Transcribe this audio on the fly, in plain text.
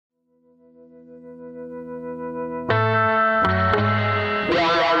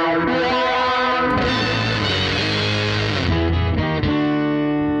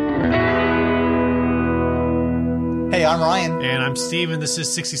I'm Ryan. And I'm Steve, and this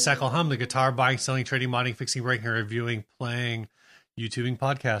is 60 Cycle Hum, the guitar buying, selling, trading, modding, fixing, breaking, reviewing, playing, YouTubing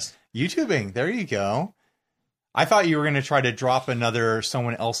podcast. YouTubing, there you go. I thought you were going to try to drop another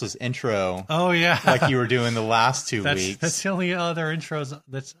someone else's intro. Oh, yeah. Like you were doing the last 2 weeks. That's the only other intros.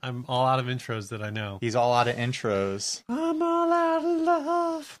 I'm all out of intros that I know. He's all out of intros. I'm all out of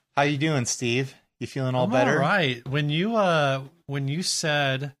love. How you doing, Steve? You feeling all better? All right. When you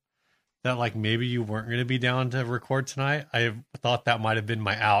said that like maybe you weren't going to be down to record tonight, I thought that might have been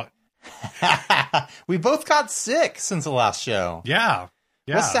my out. We both got sick since the last show. Yeah.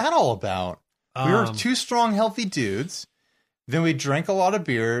 What's that all about? We were two strong, healthy dudes. Then we drank a lot of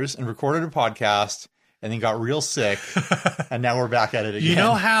beers and recorded a podcast and then got real sick. And now we're back at it again. You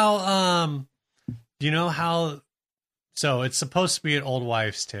know how, so it's supposed to be an old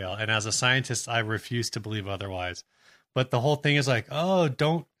wives' tale. And as a scientist, I refuse to believe otherwise. But the whole thing is like, oh,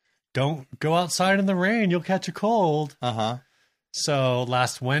 don't go outside in the rain. You'll catch a cold. Uh-huh. So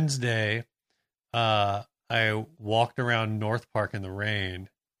last Wednesday, I walked around North Park in the rain.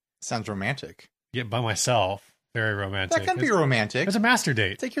 Sounds romantic. Yeah, by myself. Very romantic. That can be romantic. It's a master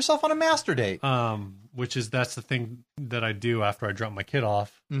date. Take yourself on a master date. That's the thing that I do after I drop my kid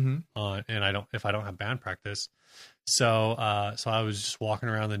off. Mm-hmm. And if I don't have band practice. So I was just walking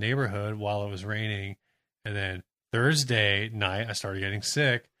around the neighborhood while it was raining. And then Thursday night, I started getting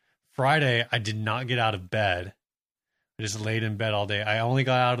sick. Friday, I did not get out of bed. I just laid in bed all day. I only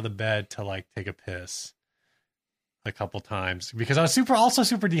got out of the bed to like take a piss a couple times because I was super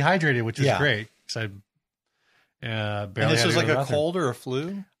dehydrated, which was great. Because I barely. And this was like a bathroom. cold or a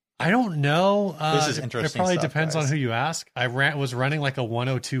flu? I don't know. This is interesting. It probably stuff, depends guys. on who you ask. I was running like a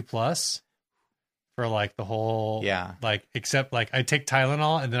 102 plus for like the whole like except like I take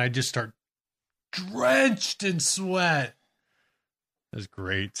Tylenol and then I just start drenched in sweat. It was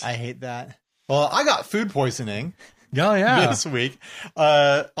great. I hate that. Well, I got food poisoning. Oh yeah. This week.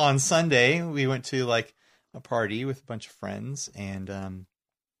 On Sunday, we went to like a party with a bunch of friends, and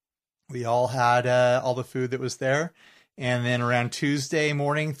we all had all the food that was there. And then around Tuesday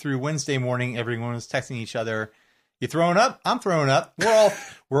morning through Wednesday morning, everyone was texting each other, "You throwing up? I'm throwing up.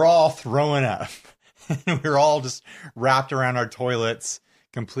 We're all throwing up." We're all just wrapped around our toilets,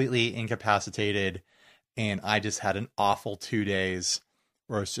 completely incapacitated. And I just had an awful 2 days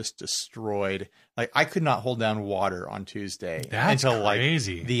where I was just destroyed. Like I could not hold down water on Tuesday until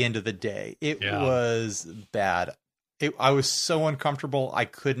crazy. Like the end of the day. It was bad. I was so uncomfortable. I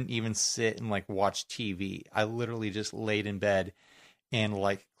couldn't even sit and like watch TV. I literally just laid in bed and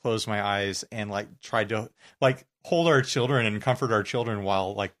like closed my eyes and like tried to like hold our children and comfort our children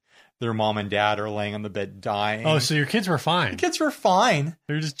while like their mom and dad are laying on the bed dying. Oh, so your kids were fine. The kids were fine.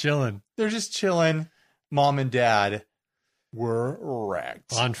 They're just chilling. Mom and dad were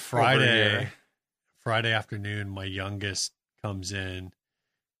wrecked. On Friday afternoon, my youngest comes in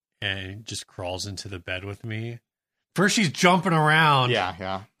and just crawls into the bed with me. First, she's jumping around.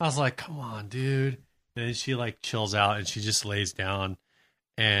 Yeah. I was like, come on, dude. And then she like chills out and she just lays down.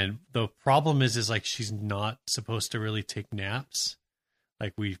 And the problem is like she's not supposed to really take naps.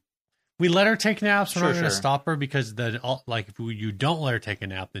 Like we let her take naps. We're not going to stop her because if you don't let her take a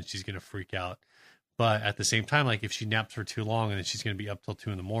nap, then she's going to freak out. But at the same time, like if she naps for too long, then she's going to be up till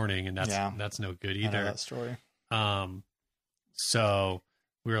 2 a.m, and that's no good either. I know that story. So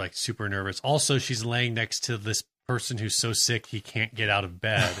we were like super nervous. Also, she's laying next to this person who's so sick he can't get out of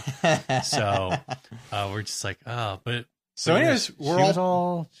bed. So we're just like, oh, but so anyways, we're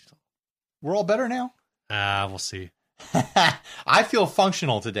all better now. We'll see. I feel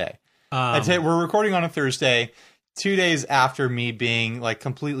functional today. I'd say we're recording on a Thursday. 2 days after me being like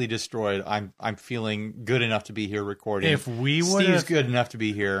completely destroyed, I'm feeling good enough to be here recording. Steve's good enough to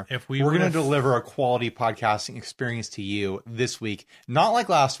be here. We're going to deliver a quality podcasting experience to you this week, not like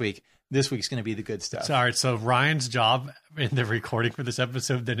last week. This week's going to be the good stuff. All right, so Ryan's job in the recording for this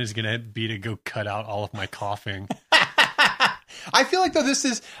episode then is going to be to go cut out all of my coughing. I feel like though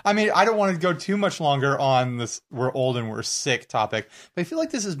I don't want to go too much longer on this we're old and we're sick topic, but I feel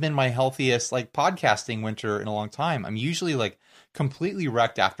like this has been my healthiest like podcasting winter in a long time. I'm usually like completely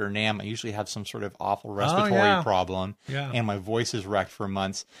wrecked after NAMM. I usually have some sort of awful respiratory problem and my voice is wrecked for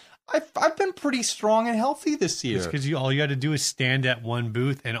months. I've been pretty strong and healthy this year. It's because all you had to do is stand at one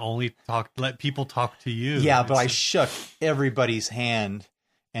booth and only let people talk to you. Yeah, but I shook everybody's hand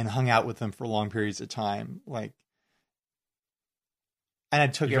and hung out with them for long periods of time. Like, and I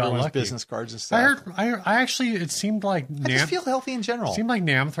took everyone's business cards and stuff. I actually, it seemed like I just feel healthy in general. It seemed like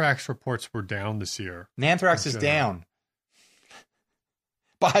Namthrax reports were down this year. Namthrax is down.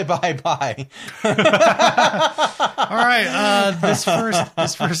 Bye. All right. This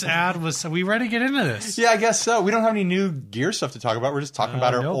first ad was. Are we ready to get into this? Yeah, I guess so. We don't have any new gear stuff to talk about. We're just talking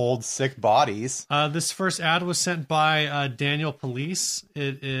about our old sick bodies. This first ad was sent by Daniel Police.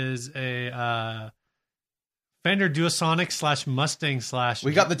 It is a Fender Duosonic / Mustang /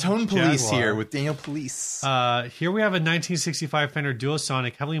 We got the Tone Police Jaguar. here with Daniel Police. Here we have a 1965 Fender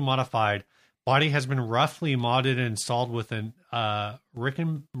Duosonic, heavily modified. Body has been roughly modded and installed with an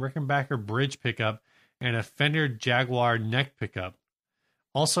Rickenbacker bridge pickup and a Fender Jaguar neck pickup.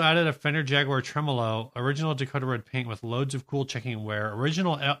 Also added a Fender Jaguar tremolo, original Dakota Red paint with loads of cool checking wear,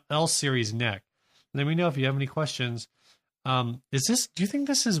 original L series neck. Let me know if you have any questions. Do you think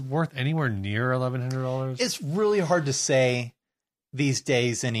this is worth anywhere near $1,100? It's really hard to say these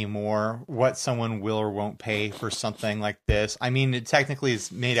days anymore what someone will or won't pay for something like this. I mean, it technically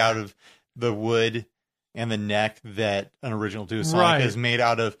is made out of the wood and the neck that an original Duosonic is made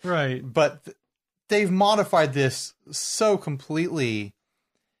out of. Right. But they've modified this so completely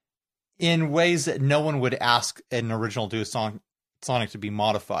in ways that no one would ask an original Duosonic to be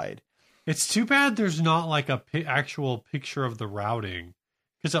modified. It's too bad there's not like a actual picture of the routing,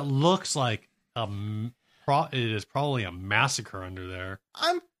 because it looks like it is probably a massacre under there.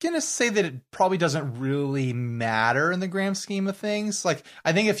 I'm going to say that it probably doesn't really matter in the grand scheme of things. Like,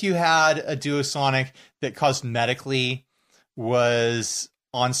 I think if you had a Duosonic that cosmetically was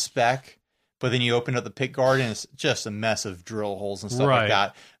on spec, but then you open up the pick guard and it's just a mess of drill holes and stuff like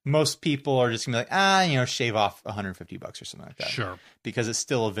that, most people are just going to be like, shave off $150 or something like that. Sure. Because it's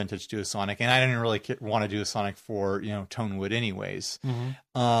still a vintage Duosonic. And I didn't really want a Duosonic for, tone wood anyways.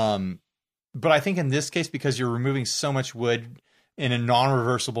 Mm-hmm. But I think in this case, because you're removing so much wood in a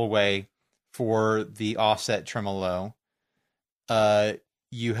non-reversible way for the offset tremolo,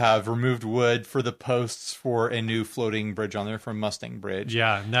 you have removed wood for the posts for a new floating bridge on there from Mustang Bridge.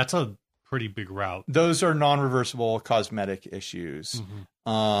 Yeah, and that's a pretty big route. Those are non-reversible cosmetic issues.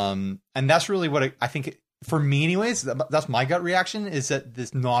 Mm-hmm. And that's really what I think, for me anyways, that's my gut reaction, is that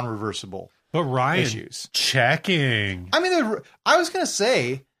this non-reversible But Ryan, issues. Checking. I mean, I was going to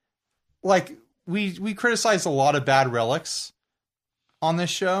say, like, we criticized a lot of bad relics on this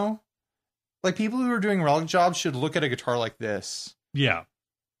show. Like, people who are doing relic jobs should look at a guitar like this. Yeah.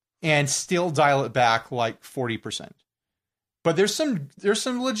 And still dial it back like 40%. But there's some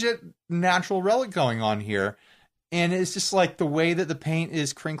legit natural relic going on here. And it's just like the way that the paint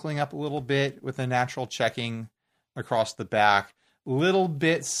is crinkling up a little bit with a natural checking across the back. Little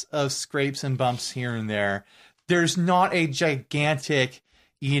bits of scrapes and bumps here and there. There's not a gigantic,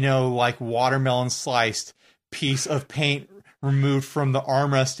 like watermelon sliced piece of paint removed from the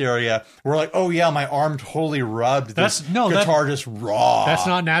armrest area. We're like, oh yeah, my arm totally rubbed. Guitar just raw. That's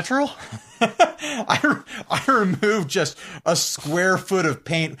not natural. I removed just a square foot of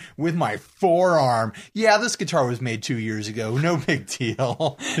paint with my forearm. Yeah, this guitar was made 2 years ago. No big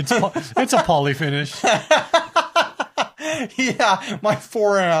deal. It's a poly finish. Yeah, my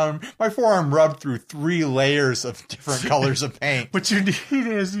forearm rubbed through 3 layers of different colors of paint. What you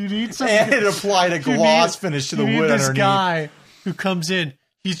need some, and it applied a gloss finish to the wood this underneath. Guy who comes in,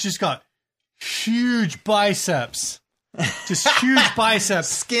 he's just got huge biceps. Just huge biceps.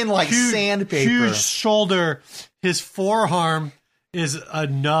 Skin like sandpaper. Huge shoulder. His forearm is a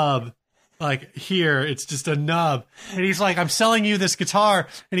nub. Like here, it's just a nub. And he's like, I'm selling you this guitar.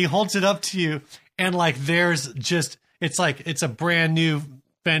 And he holds it up to you. And like, there's just, it's like, it's a brand new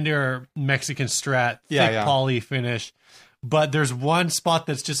Fender Mexican Strat, thick poly finish. But there's one spot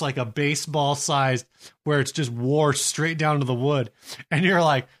that's just like a baseball sized where it's just wore straight down to the wood. And you're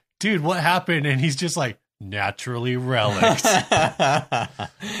like, dude, what happened? And he's just like, naturally relics.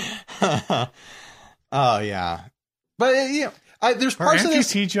 Oh yeah, but there's parts of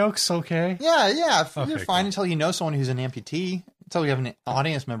this. amputee jokes okay? Yeah, Okay, you're fine until you know someone who's an amputee. Until you have an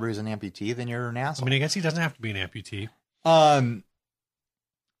audience member who's an amputee, then you're an asshole. I mean, I guess he doesn't have to be an amputee.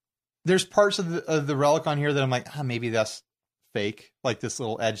 There's parts of the relic on here that I'm like, maybe that's fake. Like this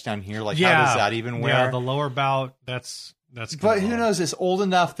little edge down here. Like, how does that even wear? Yeah, the lower bout. That's. But who knows? It's old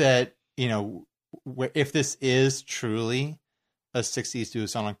enough that if this is truly a 60s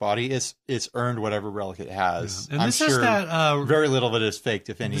Duosonic body, it's earned whatever relic it has. Yeah. And I'm sure that very little of it is faked,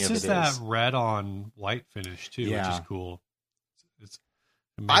 if any of it is. This is that red on white finish too, which is cool.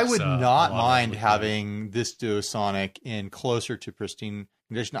 I would not mind having this Duosonic in closer to pristine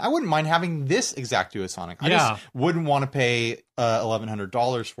condition. I wouldn't mind having this exact Duosonic. I just wouldn't want to pay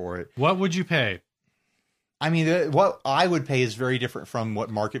 $1,100 for it. What would you pay? I mean, what I would pay is very different from what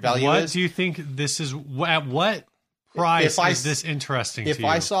market value is. What do you think this is? At what Christ, is this interesting to you? If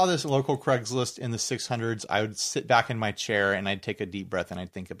I saw this local Craigslist in the 600s, I would sit back in my chair and I'd take a deep breath and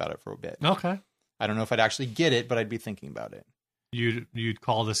I'd think about it for a bit. Okay. I don't know if I'd actually get it, but I'd be thinking about it. You'd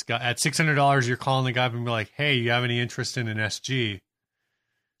call this guy at $600. You're calling the guy up and be like, "Hey, you have any interest in an SG?"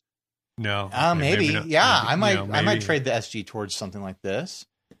 No. Maybe. Maybe yeah, maybe, I might trade the SG towards something like this.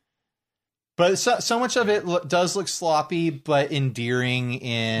 But so much of it does look sloppy, but endearing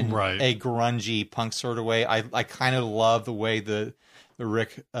in a grungy punk sort of way. I kind of love the way the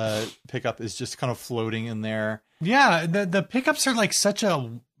Rick pickup is just kind of floating in there. Yeah, the pickups are like such a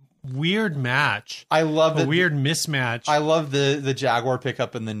weird match. I love a weird mismatch. I love the Jaguar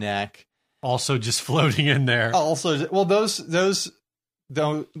pickup in the neck, also just floating in there. Also, well, the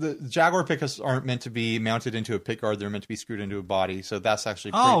Jaguar pickups aren't meant to be mounted into a pick guard; they're meant to be screwed into a body. So that's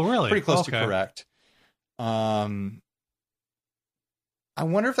actually pretty close to correct. I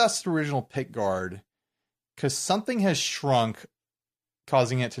wonder if that's the original pick guard, because something has shrunk,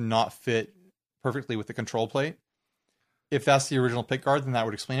 causing it to not fit perfectly with the control plate. If that's the original pick guard, then that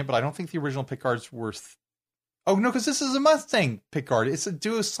would explain it. But I don't think the original pick guard's worth. Oh no, because this is a Mustang pick guard. It's a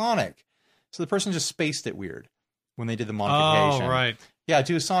Duosonic, so the person just spaced it weird when they did the modification. Oh right. Yeah,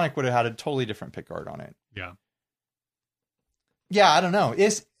 Duosonic would have had a totally different pick guard on it. Yeah. Yeah, I don't know.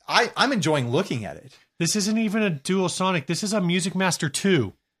 I'm enjoying looking at it. This isn't even a Duosonic. This is a Music Master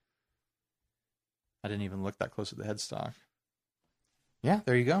 2. I didn't even look that close at the headstock. Yeah,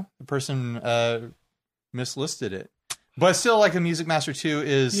 there you go. The person mislisted it. But still, like, a Music Master 2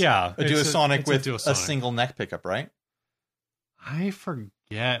 is a Duosonic with a single neck pickup, right? I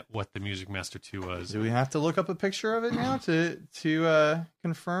forget what the Music Master 2 was. Do we have to look up a picture of it now to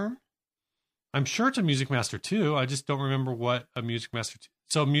confirm? I'm sure it's a Music Master 2. I just don't remember what a Music Master 2.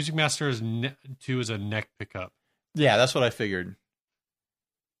 So Music Master 2 is a neck pickup. Yeah, that's what I figured.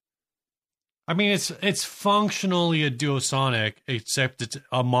 I mean, it's functionally a Duosonic, except it's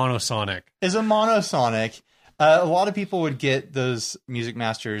a monosonic. It's a monosonic. A lot of people would get those Music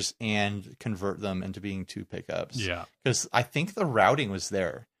Masters and convert them into being two pickups. Yeah. Because I think the routing was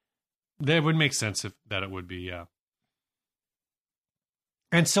there. That would make sense that it would be, yeah.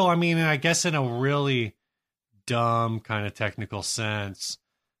 And so, I mean, I guess in a really dumb kind of technical sense,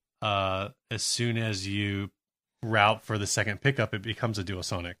 as soon as you route for the second pickup, it becomes a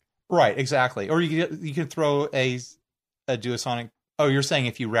Duosonic. Right, exactly. Or you could throw a Duosonic. Oh, you're saying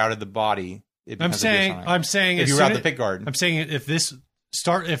if you routed the body... I'm saying if you route the pick guard. I'm saying if this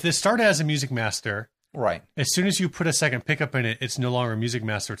started as a Music Master, right? As soon as you put a second pickup in it, it's no longer a Music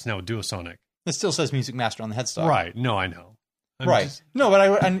Master. It's now a Duosonic. It still says Music Master on the headstock. Right? No, I know. No,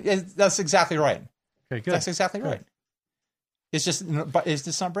 but that's exactly right. Okay, good. That's exactly right. It's just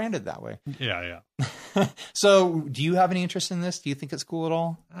not branded that way. Yeah. So, do you have any interest in this? Do you think it's cool at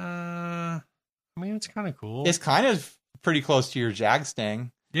all? I mean, it's kind of cool. It's kind of pretty close to your Jag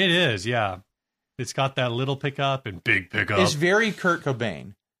Stang. It is, yeah. It's got that little pickup and big pickup. It's very Kurt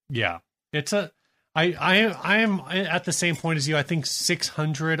Cobain. Yeah. I am at the same point as you. I think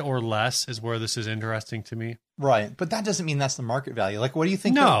 600 or less is where this is interesting to me. Right. But that doesn't mean that's the market value. Like, what do you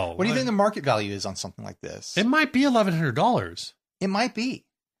think? What do you think the market value is on something like this? It might be $1,100. It might be.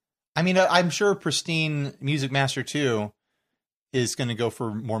 I mean, I'm sure pristine Music Master 2 is going to go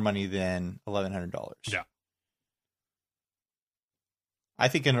for more money than $1,100. Yeah. I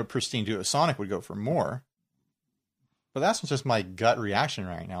think a pristine Duosonic would go for more. But that's just my gut reaction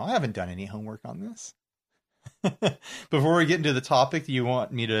right now. I haven't done any homework on this. Before we get into the topic, do you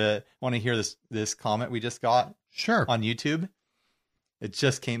want to hear this comment we just got? Sure. On YouTube? It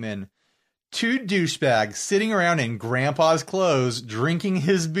just came in. Two douchebags sitting around in grandpa's clothes, drinking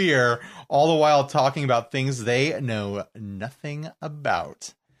his beer, all the while talking about things they know nothing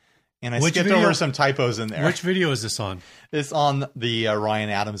about. And I skipped over some typos in there. Which video is this on? It's on the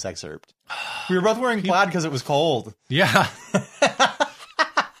Ryan Adams excerpt. We were both wearing plaid because it was cold. Yeah.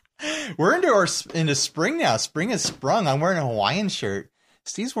 We're into spring now. Spring has sprung. I'm wearing a Hawaiian shirt.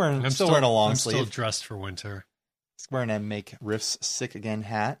 Steve's wearing a long sleeve. I'm still dressed for winter. He's wearing a Make Riffs Sick Again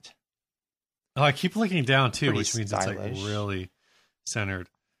hat. Oh, I keep looking down too, which means stylish. It's like really centered.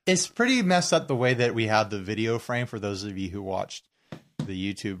 It's pretty messed up the way that we have the video frame for those of you who watched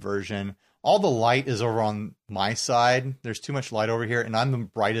the YouTube version. All the light is over on my side. There's too much light over here, and I'm the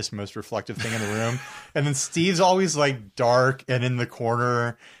brightest, most reflective thing in the room. And then Steve's always like dark and in the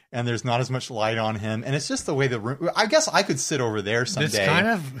corner, and there's not as much light on him. And it's just the way the room. I guess I could sit over there someday. It's kind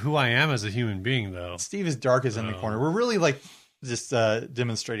of who I am as a human being, though. Steve is dark as in the corner. We're really like just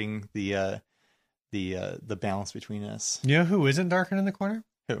demonstrating the balance between us. You know who isn't darker in the corner?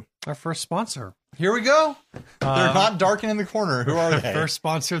 Who? Our first sponsor. Here we go. They're not darkened in the corner. Who are they? First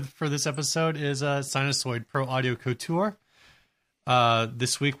sponsor for this episode is Sinasoid Pro Audio Couture.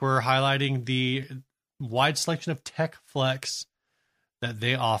 This week we're highlighting the wide selection of Techflex that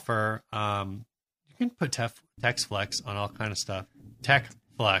they offer. You can put Techflex on all kind of stuff.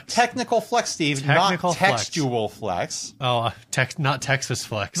 Techflex. Technical flex, Steve. Technical not textual flex. Oh, not Texas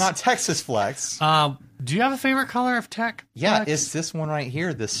Flex. Not Texas flex. Do you have a favorite color of Tech? Yeah, it's this one right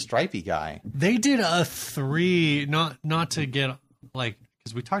here, this stripy guy. They did a 3, not to get like,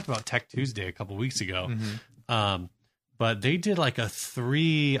 because we talked about Tech Tuesday a couple weeks ago. Mm-hmm. But they did like a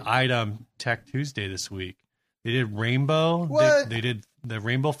 3-item Tech Tuesday this week. They did Rainbow. What? They did the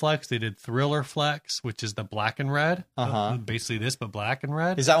Rainbow Flex. They did Thriller Flex, which is the black and red. Basically this, but black and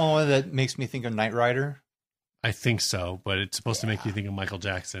red. Is that one that makes me think of Knight Rider? I think so, but it's supposed to make you think of Michael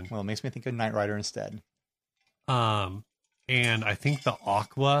Jackson. Well, it makes me think of Knight Rider instead. And I think the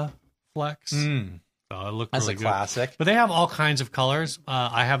Aqua Flex. So it looked That's really a good. classic. But they have all kinds of colors.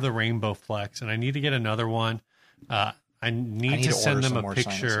 I have the Rainbow Flex, and I need to get another one. I need to send them a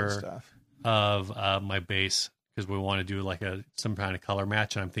picture of my bass because we want to do like some kind of color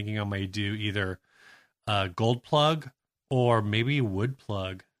match. And I'm thinking I might do either gold plug or maybe wood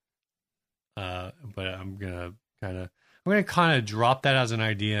plug. But I'm gonna kind of drop that as an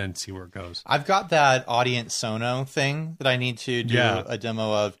idea and see where it goes. I've got that Audience Sono thing that I need to do a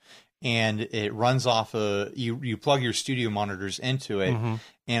demo of, and it runs off you plug your studio monitors into it,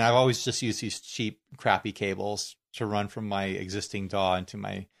 and I've always just used these cheap, crappy cables to run from my existing DAW into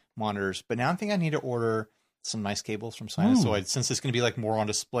my monitors. But now I think I need to order some nice cables from Sinasoid since it's going to be like more on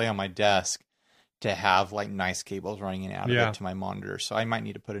display on my desk to have like nice cables running in and out of it to my monitor. So I might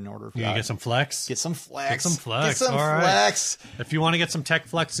need to put an order for that. Get some flex? Get some flex. Get some flex. Get some All flex. Right. If you want to get some tech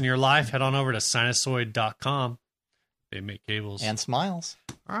flex in your life, head on over to Sinasoid.com. They make cables. And smiles.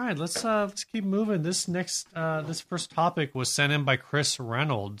 All right, let's keep moving. This first topic was sent in by Chris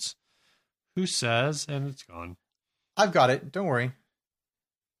Reynolds, who says, and it's gone. I've got it. Don't worry.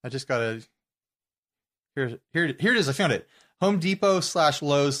 I just got to... Here it is. I found it. Home Depot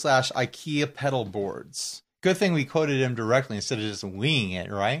 /Lowe's /IKEA pedal boards. Good thing we quoted him directly instead of just winging it,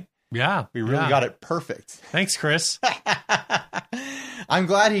 right? Yeah. We really got it perfect. Thanks, Chris. I'm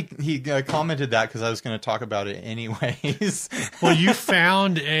glad he commented that because I was going to talk about it anyways. Well, you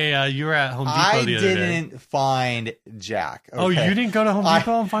found you were at Home Depot the other day. I didn't find Jack. Okay? Oh, you didn't go to Home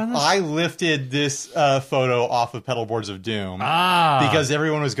Depot and find this? I lifted this photo off of Pedal Boards of Doom because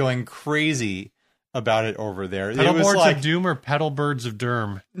everyone was going crazy about it over there. Pedal Boards of Doom or Pedal Birds of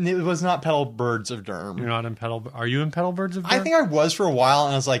Derm? It was not Pedal Birds of Derm. You're not in Are you in Pedal Birds of Derm? I think I was for a while,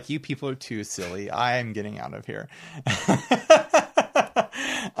 and I was like, you people are too silly. I am getting out of here.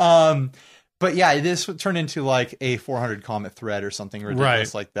 But yeah, this turned into like a 400 Comet thread or something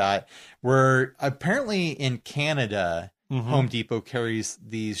ridiculous like that, where apparently in Canada, Home Depot carries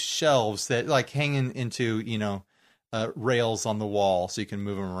these shelves that like hang into, rails on the wall so you can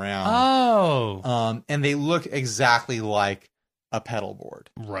move them around. Oh. And they look exactly like a pedal board.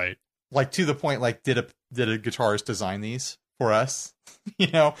 Right. Like to the point, like did a guitarist design these for us?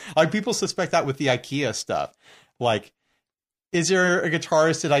 Like people suspect that with the IKEA stuff. Like, is there a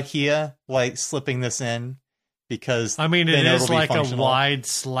guitarist at IKEA like slipping this in? Because it is like a wide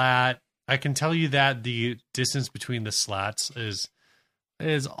slat. I can tell you that the distance between the slats is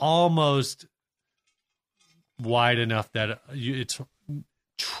almost wide enough that it's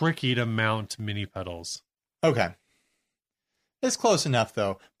tricky to mount mini pedals. Okay. It's close enough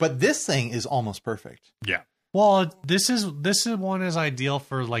though. But this thing is almost perfect. Yeah. Well, this one is ideal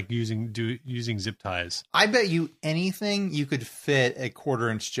for like using zip ties. I bet you anything you could fit a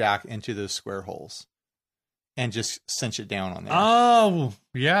 1/4-inch jack into those square holes and just cinch it down on there. Oh,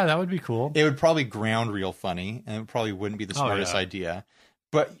 yeah, that would be cool. It would probably ground real funny, and it probably wouldn't be the smartest idea.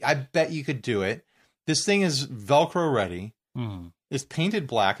 But I bet you could do it. This thing is Velcro ready. It's painted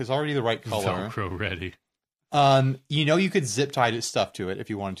black. It's already the right color. Velcro ready. You could zip tie stuff to it if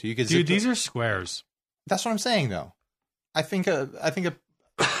you wanted to. You could. Dude, these are squares. That's what I'm saying, though. I think a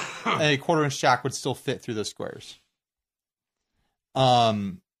 1/4-inch jack would still fit through those squares.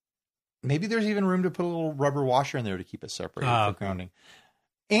 Maybe there's even room to put a little rubber washer in there to keep it separated for grounding.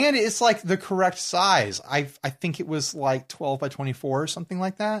 And it's like the correct size. I think it was like 12 by 24 or something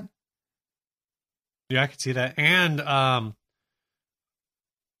like that. Yeah, I could see that. And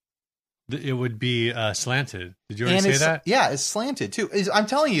it would be slanted. Did you already say that? Yeah, it's slanted too. I'm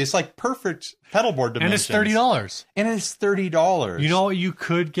telling you, it's like perfect pedal board dimensions. And it's $30. And it's $30. You know what you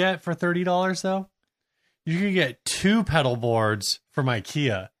could get for $30 though? You could get 2 pedal boards from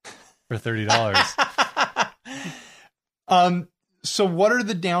IKEA for $30. So what are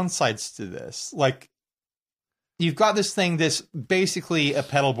the downsides to this? Like, you've got this thing, this basically a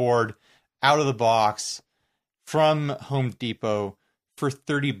pedal board out of the box from Home Depot for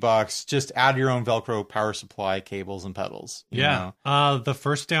 $30. Just add your own Velcro power supply, cables, and pedals. You know? The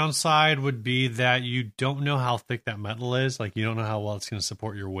first downside would be that you don't know how thick that metal is. Like, you don't know how well it's going to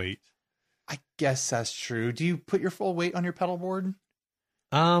support your weight. I guess that's true. Do you put your full weight on your pedal board?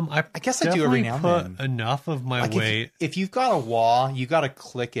 I guess I do every now and then. Put enough of my weight. If you've got a wah, you got to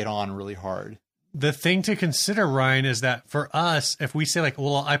click it on really hard. The thing to consider, Ryan, is that for us, if we say like,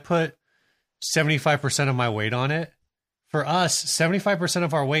 well, I put 75% of my weight on it, for us, 75%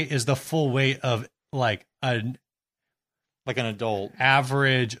 of our weight is the full weight of like an adult,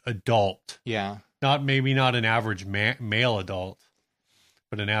 average adult. Yeah. Maybe not an average male adult,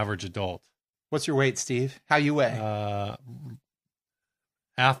 but an average adult. What's your weight, Steve? How you weigh?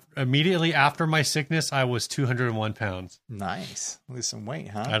 Immediately after my sickness, I was 201 pounds. Nice. Lose some weight,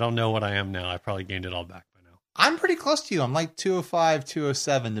 huh? I don't know what I am now. I probably gained it all back by now. I'm pretty close to you. I'm like 205,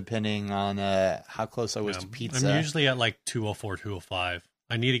 207, depending on how close I was to pizza. I'm usually at like 204, 205.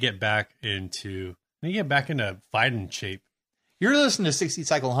 I need to get back into fighting shape. You're listening to 60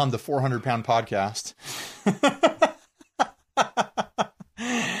 Cycle Hum, the 400-pound podcast.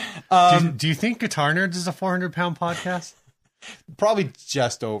 Do you think Guitar Nerds is a 400-pound podcast? Probably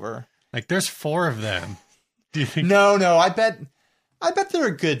just over. Like, there's 4 of them. Do you think? No. I bet they're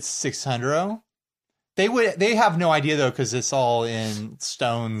a good 600. They have no idea though, because it's all in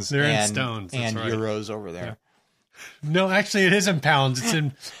stones. They're in stones and right. euros over there. Yeah. No, actually, it is in pounds. It's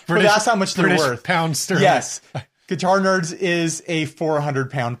in British. But that's how much they're worth. Pound sterling. Yes. Guitar Nerds is a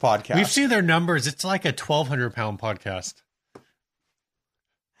 400-pound podcast. We've seen their numbers. It's like a 1,200-pound podcast.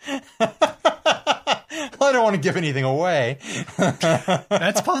 Well, I don't want to give anything away.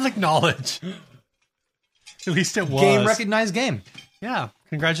 That's public knowledge. At least it was. Game recognized game. Yeah.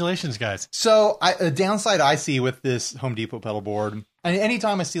 Congratulations, guys. So a downside I see with this Home Depot pedal board, and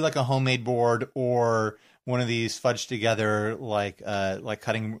anytime I see like a homemade board or one of these fudged together like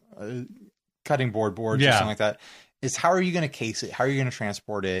cutting boards or something like that, is how are you going to case it? How are you going to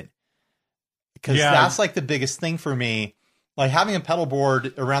transport it? Because that's like the biggest thing for me. Like, having a pedal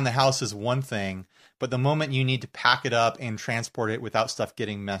board around the house is one thing, but the moment you need to pack it up and transport it without stuff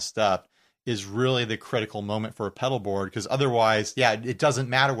getting messed up is really the critical moment for a pedal board. Because otherwise, it doesn't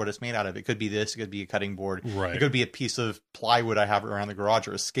matter what it's made out of. It could be this, it could be a cutting board. Right. It could be a piece of plywood I have around the garage,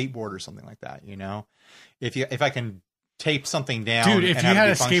 or a skateboard or something like that, you know? If I can tape something down. Dude, if you had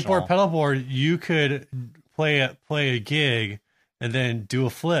a skateboard pedal board, you could play a gig and then do a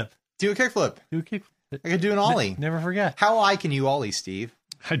flip. Do a kickflip. I could do an ollie. Never forget. How high can you ollie, Steve?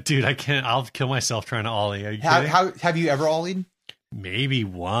 Dude, I can't. I'll kill myself trying to ollie. Are you kidding? Have you ever ollied? Maybe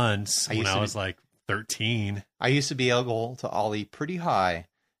once when I was like 13. I used to be able to ollie pretty high,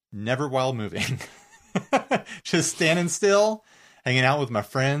 never while moving. Just standing still, hanging out with my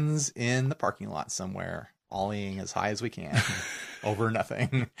friends in the parking lot somewhere, ollieing as high as we can over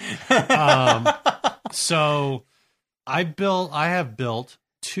nothing. So I have built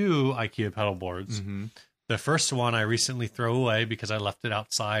 2 IKEA pedal boards. Mm-hmm. The first one I recently threw away because I left it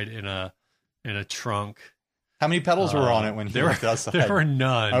outside in a trunk. How many pedals were on it when you left it outside? There were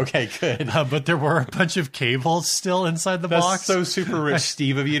none. Okay, good. But there were a bunch of cables still inside the box. That's so super rich,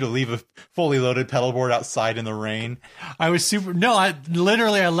 Steve, of you to leave a fully loaded pedal board outside in the rain. I left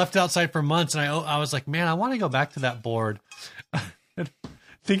it outside for months, and I was like, man, I want to go back to that board.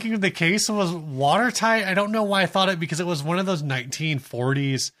 Thinking the case was watertight. I don't know why I thought it, because it was one of those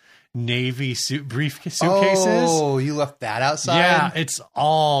 1940s Navy suitcases. Oh, you left that outside? Yeah, it's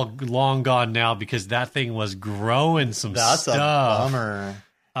all long gone now because that thing was growing some stuff. That's a bummer.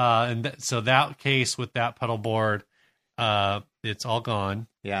 So that case with that pedal board, it's all gone.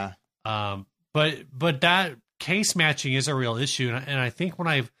 Yeah. But that case matching is a real issue, and I think when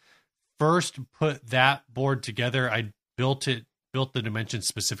I first put that board together, I built the dimensions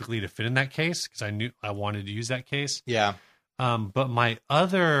specifically to fit in that case because I knew I wanted to use that case. Yeah. But my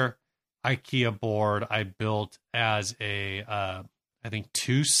other IKEA board I built as a, I think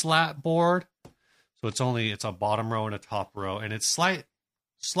 2 slat board. So it's a bottom row and a top row, and it's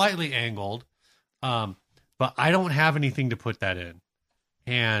slightly angled. But I don't have anything to put that in.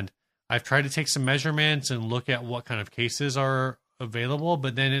 And I've tried to take some measurements and look at what kind of cases are available,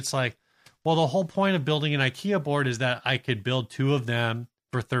 but then it's like, well, the whole point of building an IKEA board is that I could build 2 of them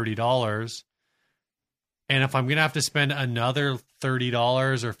for $30. And if I'm going to have to spend another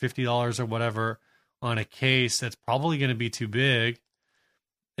 $30 or $50 or whatever on a case that's probably going to be too big,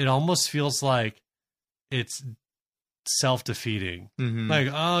 it almost feels like it's self-defeating. Mm-hmm. Like,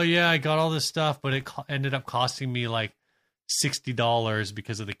 oh yeah, I got all this stuff, but it ended up costing me like $60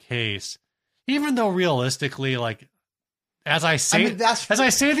 because of the case, even though realistically, like, as I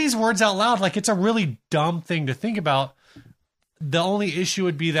say these words out loud, like, it's a really dumb thing to think about. The only issue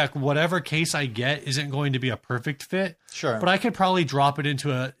would be that whatever case I get isn't going to be a perfect fit. Sure. But I could probably drop it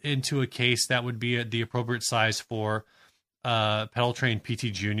into a case that would be the appropriate size for Pedal Train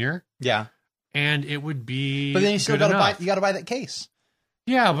PT Junior. Yeah. And it would be. But then you still got to buy that case.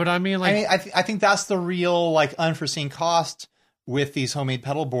 Yeah, but I mean, like, I think that's the real, like, unforeseen cost with these homemade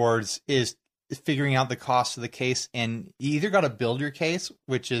pedal boards is figuring out the cost of the case. And you either got to build your case,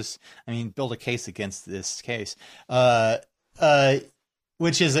 which is, I mean, build a case against this case,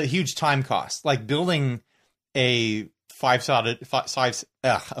 which is a huge time cost. Like, building a five-sided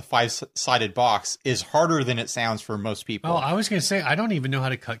box is harder than it sounds for most people. Oh, I was going to say, I don't even know how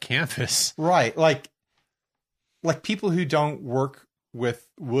to cut canvas. Right. Like people who don't work with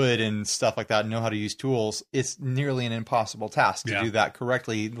wood and stuff like that, know how to use tools, it's nearly an impossible task to do that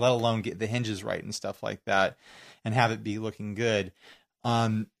correctly, let alone get the hinges right and stuff like that and have it be looking good.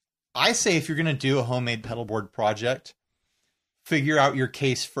 I say if you're going to do a homemade pedal board project, figure out your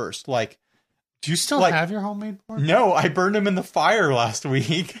case first. Like, do you still have your homemade board? No, I burned them in the fire last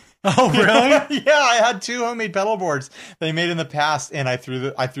week. Oh, really? Yeah, I had 2 homemade pedal boards they made in the past, and I threw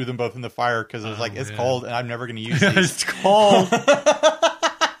them both in the fire because I was it's cold, and I'm never going to use these. It's cold.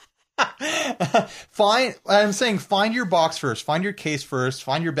 Find your box first, find your case first,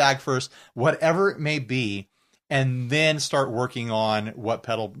 find your bag first, whatever it may be, and then start working on what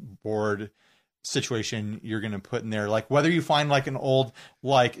pedal board situation you're going to put in there. Like, whether you find like an old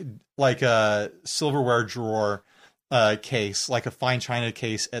like a silverware drawer case, like a fine china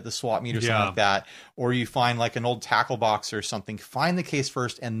case at the swap meet or something like that, or you find like an old tackle box or something, find the case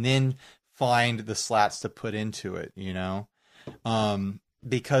first and then find the slats to put into it, you know?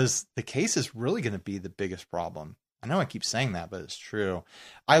 Because the case is really going to be the biggest problem. I know I keep saying that, but it's true.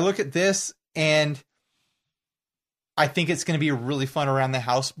 I look at this and I think it's going to be really fun around the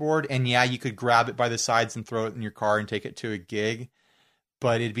house board. And yeah, you could grab it by the sides and throw it in your car and take it to a gig,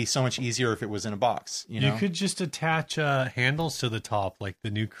 but it'd be so much easier if it was in a box. You know? could just attach handles to the top, like the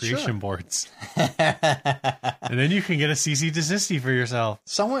new creation boards. And then you can get a CC to for yourself.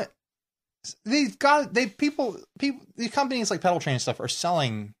 These companies like Pedal Train and stuff are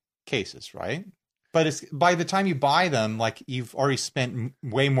selling cases, right? But it's by the time you buy them, like, you've already spent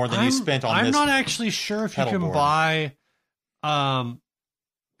way more than you spent on this. I'm not actually sure if you can buy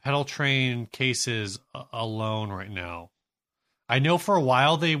Pedal Train cases alone right now. I know for a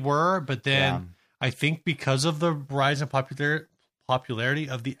while they were, but then I think because of the rise in popularity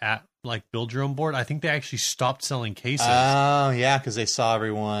of the build your own board, I think they actually stopped selling cases. Oh yeah, because they saw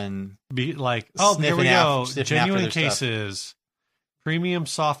everyone be like, oh, here we go, genuine cases. Stuff. Premium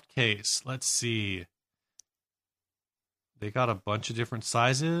soft case. Let's see. They got a bunch of different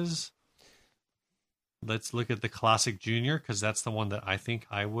sizes. Let's look at the Classic Junior, because that's the one that I think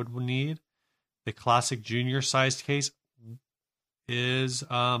I would need. The Classic Junior sized case is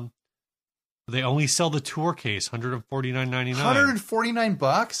they only sell the tour case, $149.99.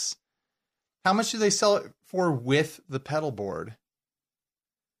 $149? How much do they sell it for with the pedal board?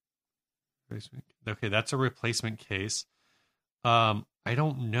 Okay, that's a replacement case. I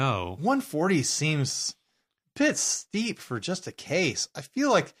don't know. 140 seems a bit steep for just a case. I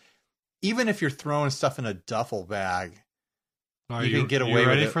feel like even if you're throwing stuff in a duffel bag, you can get away with it.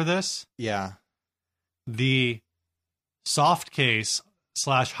 Are you ready for this? Yeah. The soft case /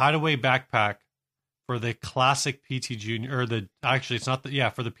 hideaway backpack for the Classic PT Junior,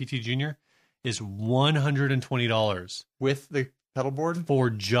 for the PT Junior is $120 with the pedal board for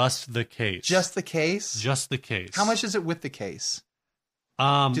just the case. Just the case? Just the case. How much is it with the case?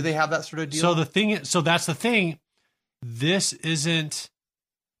 Do they have that sort of deal? So that's the thing. This isn't.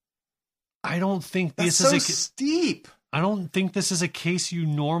 I don't think this is steep. I don't think this is a case you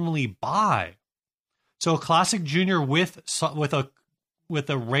normally buy. So a Classic Junior with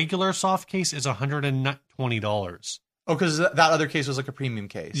a regular soft case is $120. Oh, because that other case was like a premium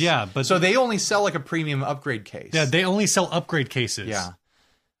case. Yeah, but so they only sell like a premium upgrade case. Yeah, they only sell upgrade cases.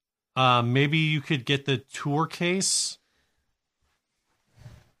 Yeah. Maybe you could get the tour case.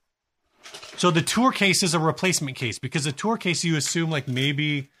 So the tour case is a replacement case, because the tour case you assume like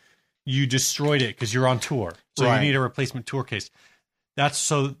maybe you destroyed it because you're on tour, so you need a replacement tour case.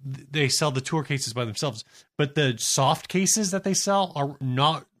 So they sell the tour cases by themselves, but the soft cases that they sell are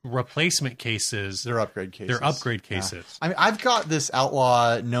not replacement cases. They're upgrade cases. They're upgrade cases. Yeah. I mean, I've got this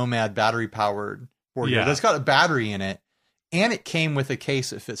Outlaw Nomad battery powered board here that's got a battery in it, and it came with a case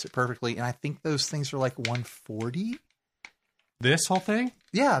that fits it perfectly. And I think those things are like $140. This whole thing?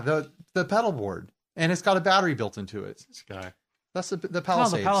 Yeah, the pedal board. And it's got a battery built into it. This guy. That's the Oh,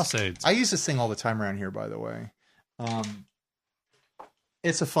 Palisades. the Palisades. I use this thing all the time around here, by the way.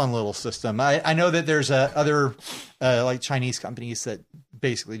 It's a fun little system. I know that there's other like Chinese companies that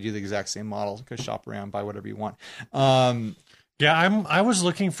basically do the exact same model. Go shop around, buy whatever you want. Yeah, I was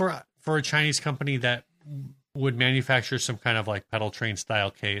looking for a Chinese company that would manufacture some kind of like pedal train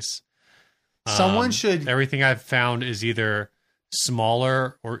style case. Someone should. Everything I've found is either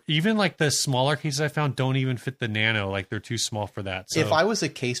smaller, or even like the smaller cases I found don't even fit the Nano. Like they're too small for that. So if I was a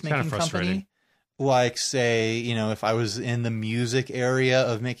case making company, like say, if I was in the music area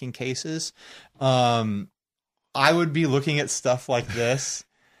of making cases, I would be looking at stuff like this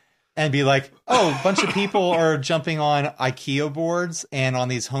and be like, oh, a bunch of people are jumping on IKEA boards and on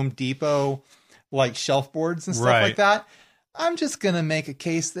these Home Depot like shelf boards and stuff like that. I'm just going to make a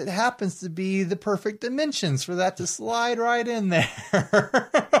case that happens to be the perfect dimensions for that to slide right in there.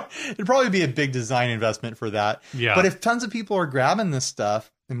 It'd probably be a big design investment for that. Yeah. But if tons of people are grabbing this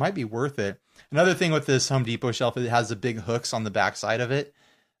stuff, it might be worth it. Another thing with this Home Depot shelf, it has the big hooks on the backside of it.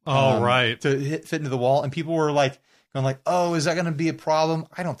 Oh, right. To fit into the wall. And people were like, going like, oh, is that going to be a problem?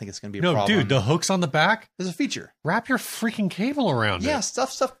 I don't think it's going to be a problem. No, dude, the hooks on the back? There's a feature. Wrap your freaking cable around it. Yeah,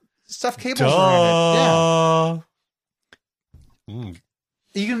 stuff cables around it. Yeah.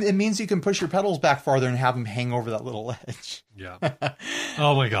 It means you can push your pedals back farther and have them hang over that little ledge. Yeah.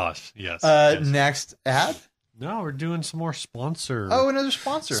 Oh my gosh. Yes. Next ad. No, we're doing some more sponsor. Oh, another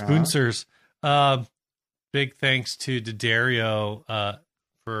sponsor. Sponsors. Big thanks to D'Addario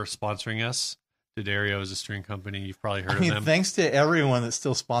for sponsoring us. D'Addario is a string company. You've probably heard of them. Thanks to everyone that's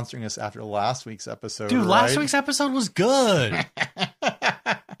still sponsoring us after last week's episode. Dude, last week's episode was good.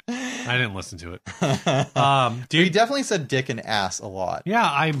 I didn't listen to it. Dude, he definitely said dick and ass a lot. Yeah,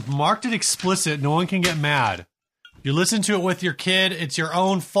 I marked it explicit. No one can get mad. You listen to it with your kid. It's your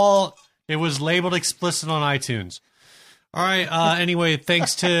own fault. It was labeled explicit on iTunes. All right. Anyway,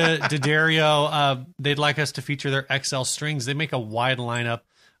 thanks to D'Addario. They'd like us to feature their XL strings. They make a wide lineup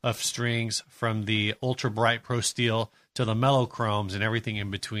of strings from the ultra bright Pro Steel to the mellow chromes and everything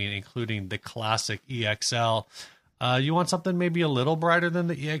in between, including the classic EXL. You want something maybe a little brighter than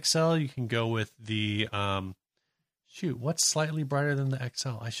the EXL? You can go with the, what's slightly brighter than the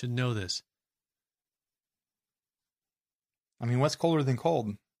XL? I should know this. What's colder than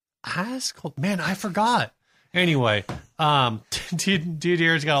cold? Ice cold. Man, I forgot. Anyway,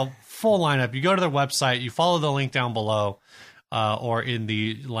 D'Addaria's got a full lineup. You go to their website, you follow the link down below, or in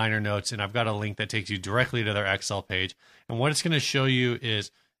the liner notes, and I've got a link that takes you directly to their XL page. And what it's going to show you is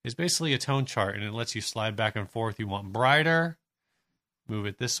basically a tone chart, and it lets you slide back and forth. You want brighter, move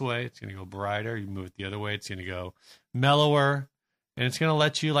it this way, it's going to go brighter. You move it the other way, it's going to go mellower, and it's going to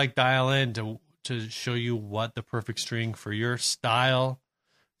let you like dial in to show you what the perfect string for your style,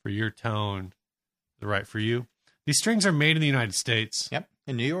 for your tone, is right for you. These strings are made in the United States. Yep,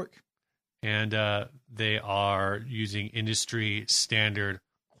 in New York. And they are using industry standard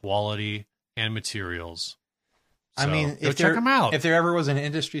quality and materials. So, if check them out. If there ever was an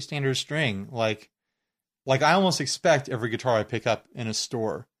industry standard string, like I almost expect every guitar I pick up in a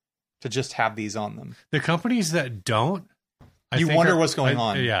store to just have these on them. The companies that don't, you wonder what's going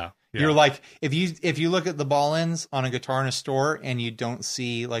on. Yeah. You're like, if you look at the ball ends on a guitar in a store and you don't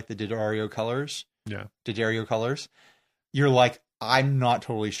see like the D'Addario colors, you're like, I'm not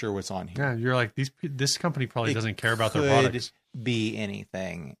totally sure what's on here. Yeah, you're like, this company probably doesn't care about their products. Be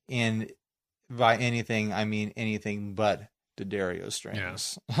anything, and by anything I mean anything but D'Addario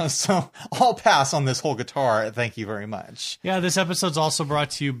strings. Yeah. So I'll pass on this whole guitar. Thank you very much. Yeah, this episode's also brought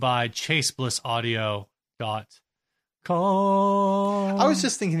to you by ChaseBlissAudio.com. I was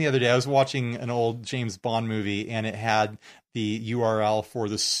just thinking the other day, I was watching an old James Bond movie, and it had the URL for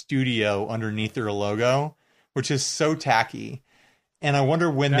the studio underneath their logo, which is so tacky. And I wonder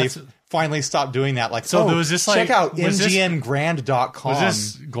when they finally stopped doing that. Like, so was this check out mgngrand.com. Was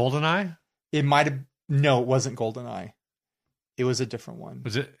this GoldenEye? It might have. No, it wasn't GoldenEye. It was a different one.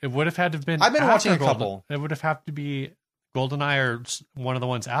 Was it? It would have had to have been. I've been watching a couple. It would have had to be GoldenEye or one of the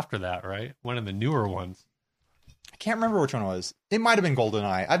ones after that, right? One of the newer ones. I can't remember which one it was. It might have been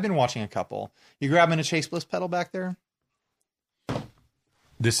GoldenEye. I've been watching a couple. You grabbing a Chase Bliss pedal back there?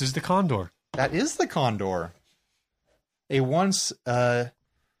 This is the Condor. That is the Condor. A once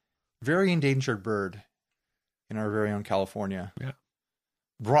very endangered bird in our very own California. Yeah.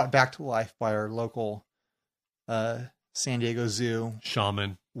 Brought back to life by our local San Diego Zoo,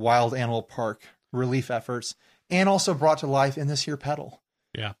 Shaman, Wild Animal Park relief efforts, and also brought to life in this here pedal.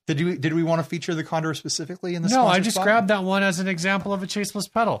 Yeah. Did we want to feature the Condor specifically in this? No, I just grabbed that one as an example of a Chase Bliss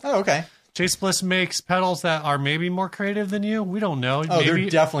pedal. Oh, okay. Chase Bliss makes pedals that are maybe more creative than you. We don't know. Oh, they're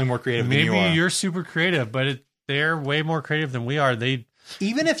definitely more creative than you are. Maybe you're super creative, but they're way more creative than we are. They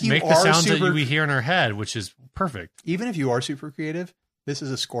even if you make are the sounds super, that we hear in our head, which is perfect. Even if you are super creative, this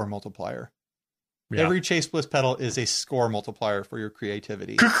is a score multiplier. Yeah. Every Chase Bliss pedal is a score multiplier for your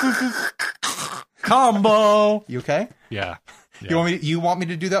creativity. Combo. You okay? Yeah. You want me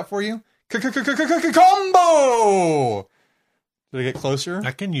to do that for you? Combo. Did I get closer?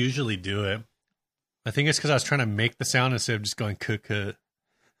 I can usually do it. I think it's because I was trying to make the sound instead of just going I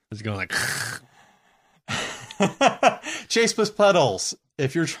was going like. Chase Bliss pedals.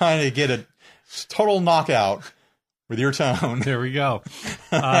 If you're trying to get a total knockout with your tone, there we go.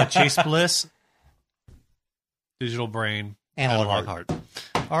 Chase Bliss, digital brain, analog heart.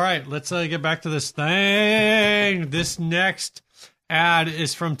 All right, let's get back to this thing. This next ad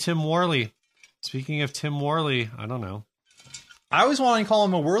is from Tim Worley. Speaking of Tim Worley, I don't know. I always want to call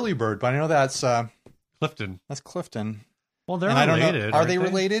him a whirly bird, but I know that's Clifton. That's Clifton. Well, they're related. Are they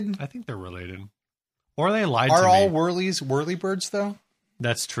related? I think they're related. Or they lied to me. Are all whirlies whirly birds, though?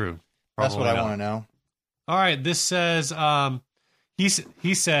 That's true. That's what I want to know. All right, this says,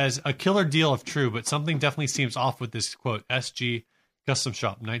 he says, a killer deal if true, but something definitely seems off with this quote, SG Custom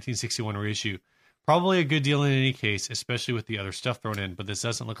Shop, 1961 reissue. Probably a good deal in any case, especially with the other stuff thrown in, but this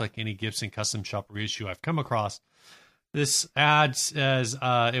doesn't look like any Gibson Custom Shop reissue I've come across. This ad says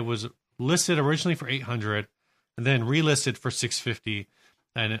it was listed originally for $800 and then relisted for $650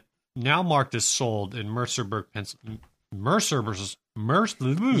 and now marked as sold in Mercersburg, Pennsylvania.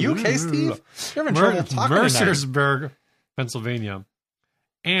 You okay, Steve? You're having trouble talking Mercersburg, Pennsylvania.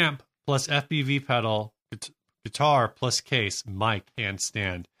 Amp plus FBV pedal, guitar plus case, mic, and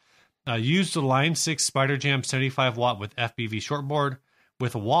stand. Used the Line 6 Spider Jam 75 watt with FBV shortboard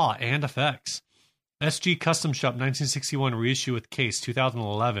with wah and effects. SG Custom Shop 1961 reissue with case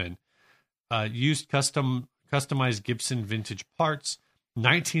 2011. Used customized Gibson vintage parts.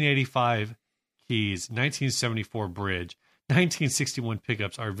 1985 keys. 1974 bridge. 1961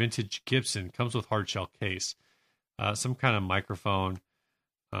 pickups are vintage Gibson. Comes with hard shell case. Some kind of microphone.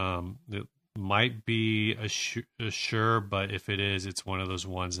 It might be a Shure, but if it is, it's one of those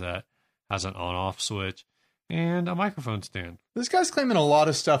ones that has an on-off switch. And a microphone stand. This guy's claiming a lot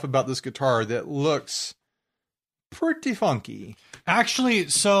of stuff about this guitar that looks pretty funky. Actually,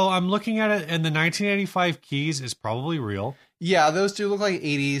 so I'm looking at it, and the 1985 keys is probably real. Yeah, those do look like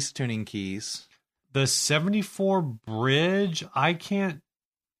 80s tuning keys. The 74 bridge, I can't...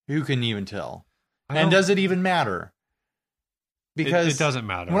 Who can even tell? And does it even matter? Because it doesn't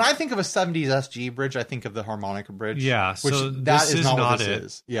matter. When I think of a 70s SG bridge, I think of the harmonica bridge. Yeah, which so that is not what this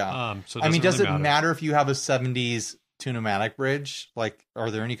is. Yeah. So I mean, does it matter if you have a 70s tune-o-matic bridge? Like,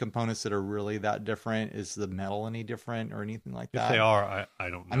 are there any components that are really that different? Is the metal any different or anything like that? If they are, I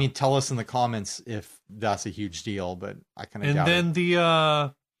don't know. I mean, tell us in the comments if that's a huge deal, but I kind of doubt it. And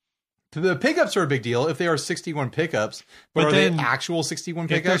then the pickups are a big deal if they are 61 pickups, but are they actual 61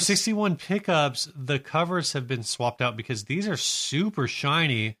 pickups? If they're 61 pickups, the covers have been swapped out because these are super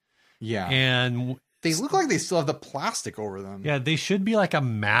shiny. Yeah. And they look like they still have the plastic over them. Yeah, they should be like a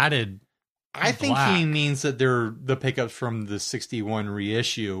matted I think he means that they're the pickups from the 61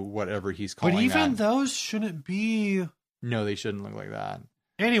 reissue, whatever he's calling But even that. those shouldn't be... No, they shouldn't look like that.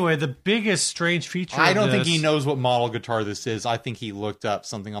 Anyway, the biggest strange feature I don't think he knows what model guitar this is. I think he looked up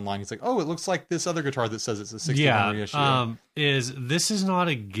something online. He's like, oh, it looks like this other guitar that says it's a 61 reissue. This is not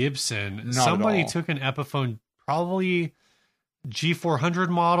a Gibson. Not Somebody at all. took an Epiphone, probably G400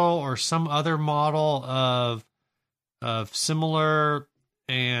 model or some other model of similar,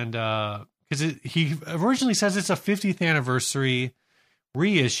 and because he originally says it's a 50th anniversary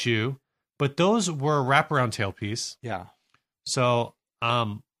reissue, but those were a wraparound tailpiece. Yeah. So,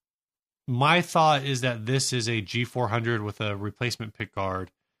 my thought is that this is a G400 with a replacement pickguard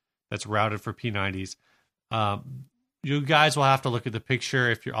that's routed for P90s. You guys will have to look at the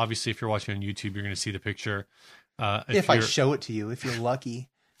picture. If you're watching on YouTube, you're going to see the picture. If I show it to you, if you're lucky.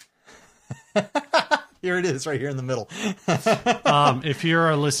 Here it is, right here in the middle. If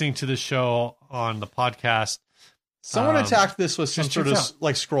you're listening to the show on the podcast, someone attacked this with some sort of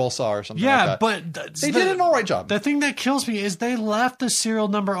like scroll saw or something. Yeah, like that. but they did an all right job. The thing that kills me is they left the serial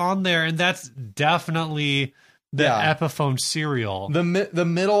number on there, and that's definitely the Epiphone serial. The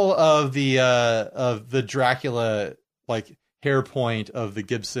middle of the Dracula like hair point of the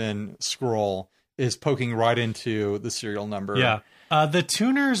Gibson scroll is poking right into the serial number. Yeah. The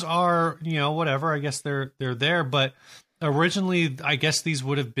tuners are, whatever. I guess they're there, but originally, I guess these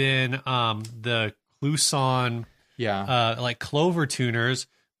would have been the Kluson, like Clover tuners.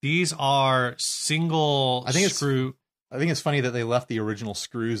 These are single screw. I think it's funny that they left the original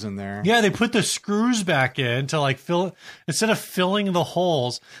screws in there. Yeah, they put the screws back in to like fill instead of filling the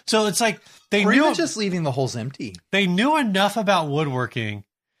holes. So it's like they or knew even just leaving the holes empty. They knew enough about woodworking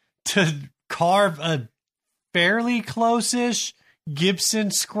to carve a fairly close-ish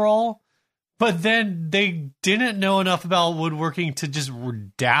Gibson scroll, but then they didn't know enough about woodworking to just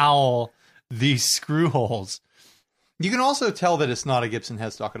dowel these screw holes. You can also tell that it's not a Gibson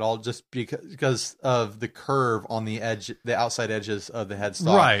headstock at all, just because of the curve on the edge, the outside edges of the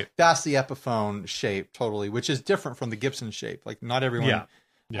headstock. Right. That's the Epiphone shape, totally, which is different from the Gibson shape. Like, not everyone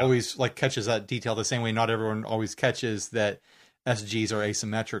always like catches that detail the same way. Not everyone always catches that SGs are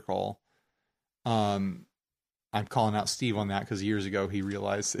asymmetrical. I'm calling out Steve on that because years ago he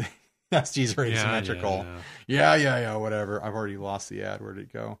realized that SGs are asymmetrical. Yeah, whatever. I've already lost the ad. Where did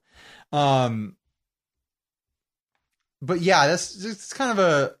it go? But yeah, it's kind of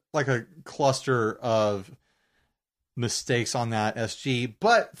a cluster of mistakes on that SG.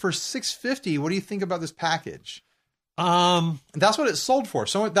 But for $650, what do you think about this package? That's what it sold for.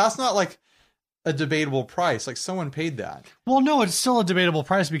 So that's not like a debatable price. Like, someone paid that. Well, no, it's still a debatable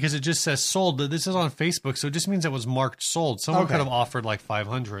price because it just says sold. But this is on Facebook, so it just means it was marked sold. Someone could have offered like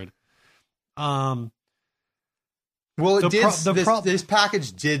 $500. Well, this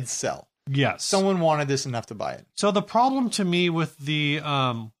package did sell. Yes. Someone wanted this enough to buy it. So the problem to me with the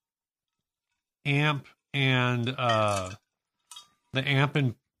amp and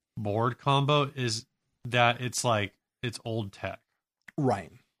board combo is that it's old tech.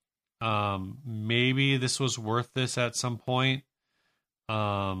 Right. Maybe this was worth this at some point.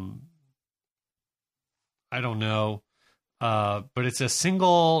 I don't know. But it's a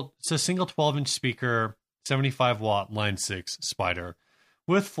single 12-inch speaker, 75-watt line 6 Spider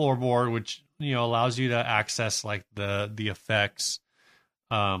with floorboard, which allows you to access like the effects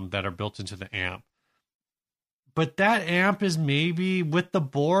that are built into the amp. But that amp is maybe with the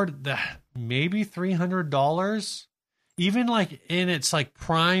board maybe $300. Even like in its like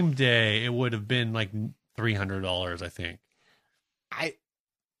prime day, it would have been like $300, I think.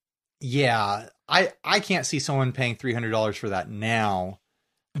 I can't see someone paying $300 for that now.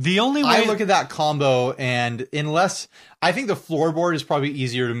 The only way I look at that combo, and unless I think the floorboard is probably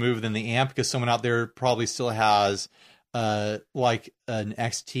easier to move than the amp, because someone out there probably still has like an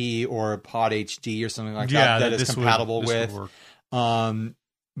XT or a Pod HD or something like that is compatible with.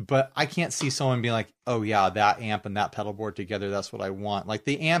 But I can't see someone being like, oh yeah, that amp and that pedal board together, that's what I want. Like,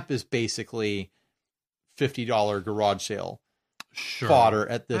 the amp is basically $50 garage sale fodder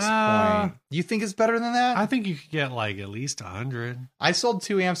at this point. You think it's better than that? I think you could get like at least 100. I sold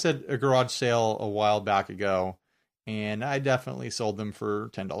 2 amps at a garage sale a while back ago, and I definitely sold them for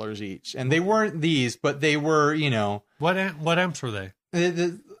 $10 each. And they weren't these, but they were, What amps were they?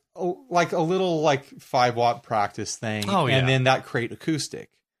 Like a little like 5-watt practice thing. Oh, yeah. And then that crate acoustic.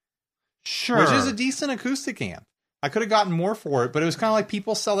 Sure. Which is a decent acoustic amp. I could have gotten more for it, but it was kind of like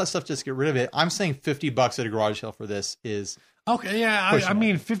people sell that stuff just to get rid of it. I'm saying $50 at a garage sale for this is okay. Yeah, I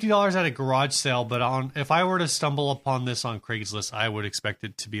mean $50 at a garage sale, but if I were to stumble upon this on Craigslist, I would expect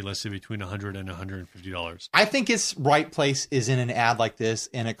it to be listed between $100 and $150. I think its right place is in an ad like this,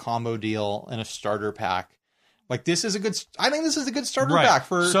 in a combo deal, in a starter pack. Like, I think this is a good starter pack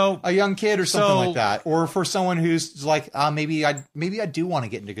for a young kid or something like that. Or for someone who's like, maybe I do want to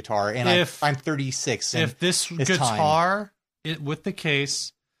get into guitar, and I'm 36. And if this guitar, with the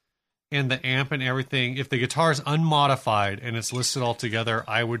case and the amp and everything, if the guitar is unmodified and it's listed all together,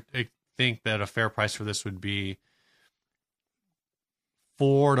 I would think that a fair price for this would be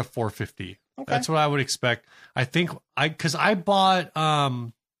 $400 to $450. Okay. That's what I would expect. I think because I bought,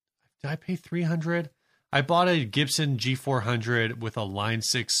 did I pay $300? I bought a Gibson G400 with a Line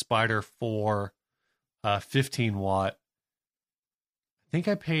 6 Spider 4, 15-watt. I think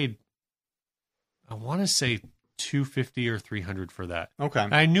I paid, I want to say $250 or $300 for that. Okay.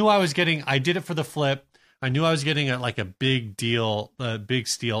 I knew I did it for the flip. I knew I was getting a big deal, a big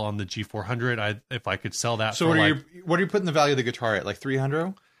steal on the G400. If I could sell that. So what are you putting the value of the guitar at? Like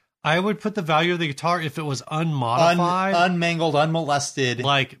 $300? I would put the value of the guitar, if it was unmodified, unmangled, unmolested,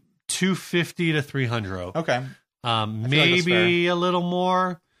 like $250 to $300. Okay. Maybe a little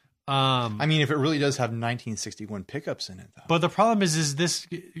more. I mean, if it really does have 1961 pickups in it, though. But the problem is this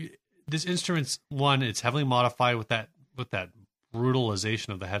instrument's, one, it's heavily modified with that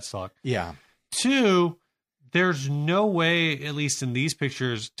brutalization of the headstock. Yeah. 2, there's no way, at least in these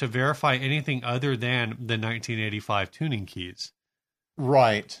pictures, to verify anything other than the 1985 tuning keys.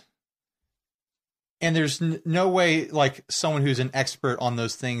 Right. And there's no way, like, someone who's an expert on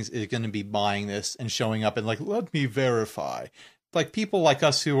those things is going to be buying this and showing up and like, let me verify. Like, people like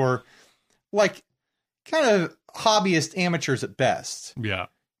us who are like kind of hobbyists, amateurs at best, Yeah.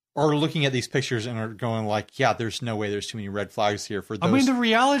 are looking at these pictures and are going like, yeah, there's no way there's too many red flags here for those. I mean, the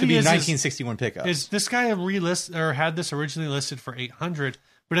reality to be is 1961 pickups. Is this guy had this originally listed for $800?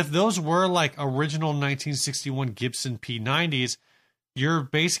 But if those were like original 1961 Gibson P90s, you're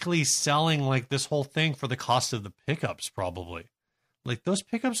basically selling like this whole thing for the cost of the pickups, probably. Like those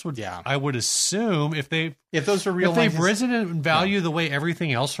pickups would, I would assume, if those are real, if they've risen in value the way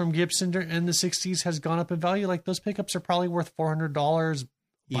everything else from Gibson in the 60s has gone up in value, like those pickups are probably worth $400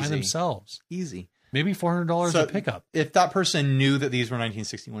 by themselves. Easy. Maybe $400 a pickup. If that person knew that these were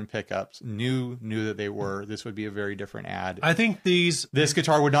 1961 pickups, knew that they were, this would be a very different ad. I think this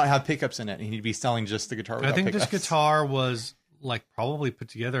guitar would not have pickups in it. He'd be selling just the guitar without pickups. This guitar was like probably put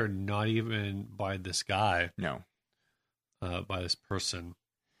together not even by this guy. No. By this person.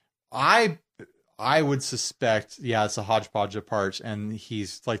 I would suspect, it's a hodgepodge of parts, and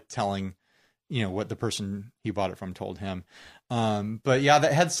he's like telling, what the person he bought it from told him. But yeah, the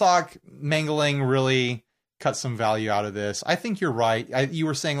headstock mangling really cut some value out of this. I think you're right. You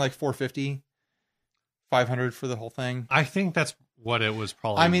were saying like 450, 500 for the whole thing. I think that's what it was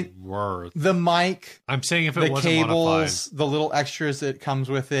probably worth. The mic, I'm saying if it the wasn't cables, modified. the little extras that comes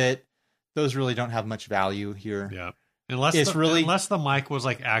with it, those really don't have much value here. Yeah. Unless the mic was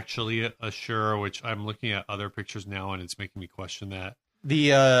like actually a Shure, which I'm looking at other pictures now and it's making me question that.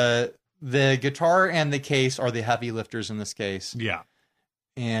 The guitar and the case are the heavy lifters in this case. Yeah.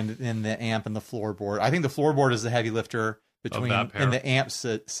 And then the amp and the floorboard. I think the floorboard is the heavy lifter between and the amp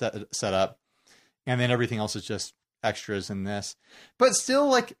set up. And then everything else is just extras in this. But still,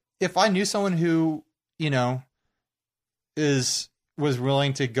 like, if I knew someone who, was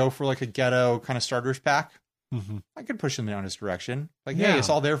willing to go for like a ghetto kind of starters pack, I could push them down his direction. Like, hey, it's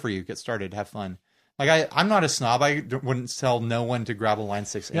all there for you. Get started. Have fun. Like, I'm not a snob. I wouldn't tell no one to grab a Line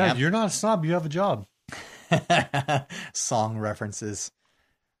 6 amp. Yeah, you're not a snob. You have a job. Song references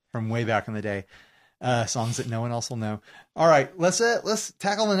from way back in the day. Songs that no one else will know. All right, let's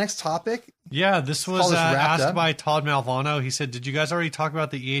tackle the next topic. Yeah, this was asked by Todd Malvano. He said, did you guys already talk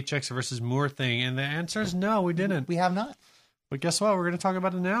about the EHX versus Mooer thing? And the answer is no, we didn't. We have not. But guess what? We're going to talk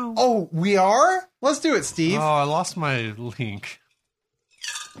about it now. Oh, we are? Let's do it, Steve. Oh, I lost my link.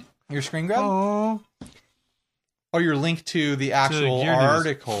 Your screen grab? Oh, your link to the actual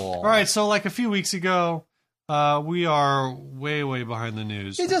article. All right, so like a few weeks ago, we are way, way behind the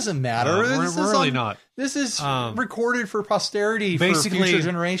news. It doesn't matter. We're really not. This is recorded for posterity basically, for future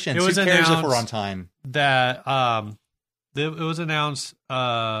generations. It was Who cares if we're on time? That it was announced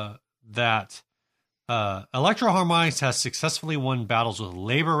that Electro-Harmonix has successfully won battles with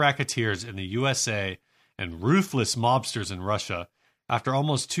labor racketeers in the USA and ruthless mobsters in Russia. After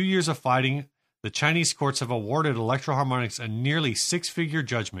almost 2 years of fighting, the Chinese courts have awarded Electro-Harmonix a nearly six-figure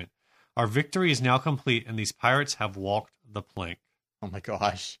judgment. Our victory is now complete, and these pirates have walked the plank. Oh my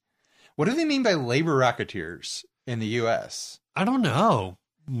gosh. What do they mean by labor racketeers in the US? I don't know.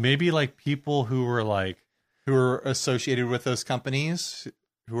 Maybe like people who were associated with those companies,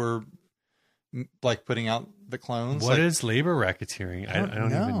 who were like putting out the clones. What is labor racketeering? I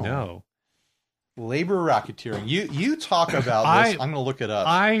don't even know. Labor racketeering. You talk about this. I'm going to look it up.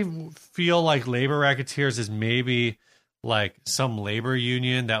 I feel like labor racketeers is maybe like some labor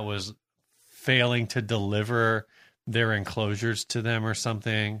union that was failing to deliver their enclosures to them or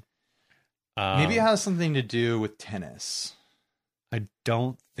something. Maybe it has something to do with tennis. I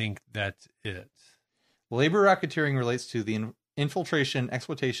don't think that's it. Labor racketeering relates to the infiltration,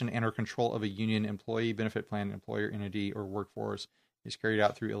 exploitation, and or control of a union, employee benefit plan, employer entity, or workforce. Is carried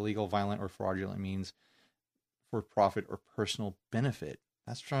out through illegal, violent, or fraudulent means for profit or personal benefit.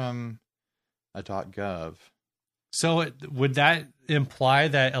 That's from a .gov. So would that imply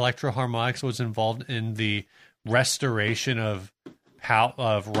that Electro-Harmonix was involved in the restoration of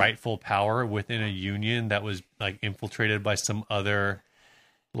rightful power within a union that was like infiltrated by some other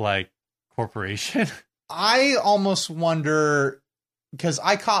like corporation? I almost wonder, because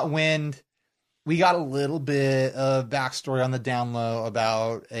I caught wind. We got a little bit of backstory on the down low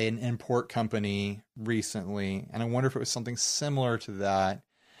about an import company recently, and I wonder if it was something similar to that,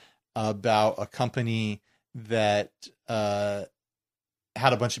 about a company that had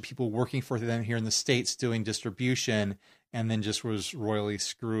a bunch of people working for them here in the States doing distribution, and then just was royally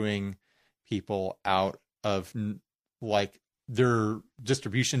screwing people out of like their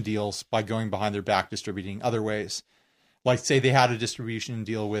distribution deals by going behind their back distributing other ways. Like, say they had a distribution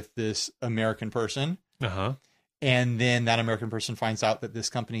deal with this American person, and then that American person finds out that this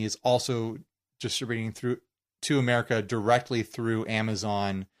company is also distributing to America directly through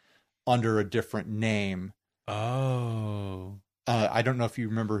Amazon under a different name. Oh. I don't know if you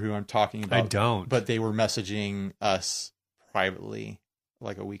remember who I'm talking about. I don't. But they were messaging us privately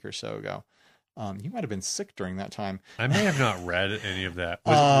like a week or so ago. You might have been sick during that time. I may have not read any of that.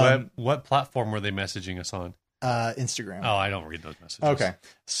 What platform were they messaging us on? Instagram. Oh, I don't read those messages. Okay.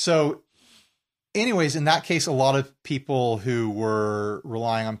 So anyways, in that case, a lot of people who were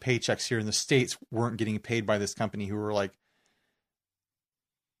relying on paychecks here in the States weren't getting paid by this company, who were like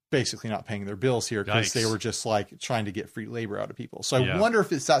basically not paying their bills here because they were just like trying to get free labor out of people. So I wonder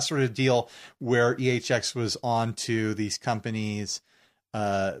if it's that sort of deal where EHX was on to these companies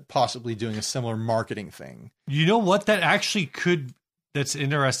possibly doing a similar marketing thing. You know what? That actually could... That's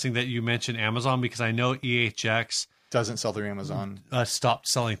interesting that you mentioned Amazon, because I know EHX doesn't sell through Amazon. Stopped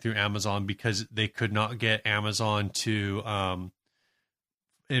selling through Amazon because they could not get Amazon to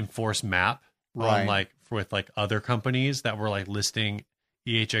enforce MAP on with other companies that were like listing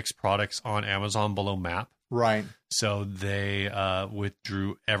EHX products on Amazon below MAP. Right. So they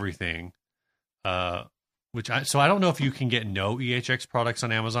withdrew everything. So I don't know if you can get no EHX products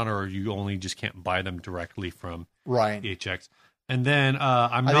on Amazon, or you only just can't buy them directly from EHX. And then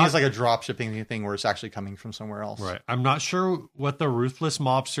I think it's like a drop shipping thing where it's actually coming from somewhere else. Right. I'm not sure what the Ruthless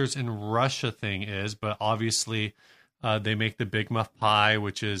Mobsters in Russia thing is, but obviously they make the Big Muff Pie,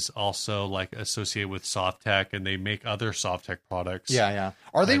 which is also like associated with Softtech, and they make other Softtech products. Yeah.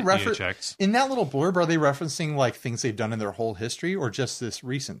 Are they referencing in that little blurb? Are they referencing like things they've done in their whole history, or just this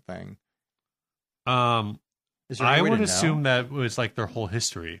recent thing? I would assume that was like their whole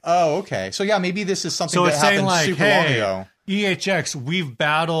history. Oh, okay. So yeah, maybe this is something that happened like, super long ago. EHX, we've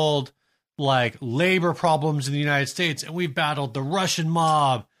battled like labor problems in the United States, and we've battled the Russian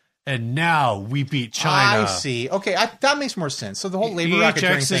mob, and now we beat China. I see. Okay, that makes more sense. So the whole labor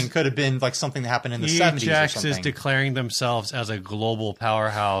racketeering thing could have been like something that happened in the 70s or something. EHX is declaring themselves as a global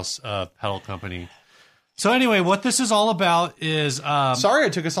powerhouse pedal company. So anyway, what this is all about is... sorry I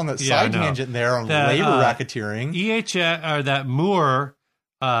took us on that side tangent there on labor racketeering. EHX, or that Mooer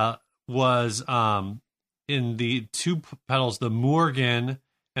was in the two pedals, the Morgan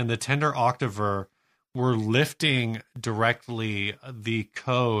and the Tender Octaver, were lifting directly the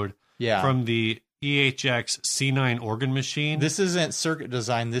code from the EHX C9 organ machine. This isn't circuit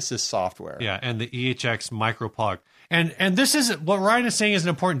design, this is software. Yeah, and the EHX micropog. And this is what Ryan is saying is an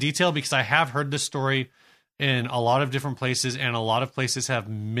important detail, because I have heard this story in a lot of different places, and a lot of places have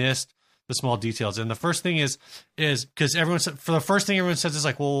missed the small details. And the first thing is because everyone says is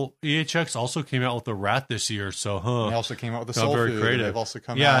like, well, EHX also came out with the Rat this year, so they also came out with the Soul Food. Creative. They've also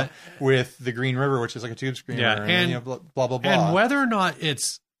come out with the Green River, which is like a tube screamer, and blah blah blah. And whether or not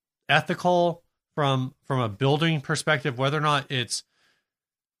it's ethical from a building perspective, whether or not it's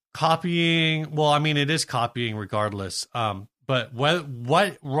copying, well, I mean, it is copying regardless. But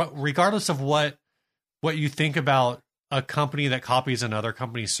regardless of what you think about a company that copies another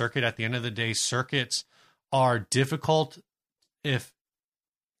company's circuit, at the end of the day, circuits are difficult.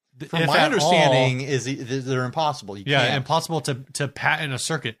 From my understanding, is they're impossible. You can't. Impossible to patent a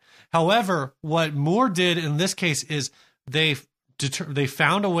circuit. However, what Mooer did in this case is they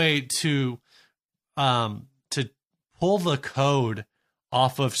found a way to pull the code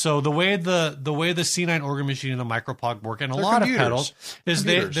off of, so the way the C9 organ machine and the micropog work, and a lot of pedals, is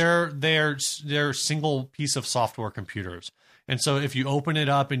they're single piece of software computers. And so if you open it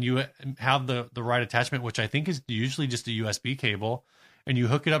up and you have the right attachment, which I think is usually just a USB cable, and you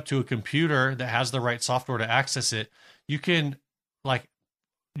hook it up to a computer that has the right software to access it, you can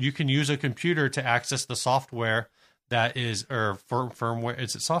use a computer to access the software that is, or firmware.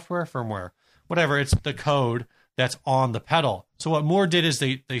 Is it software? Firmware? Whatever. It's the code that's on the pedal. So what Mooer did is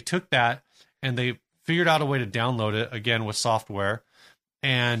they took that and they figured out a way to download it, again with software,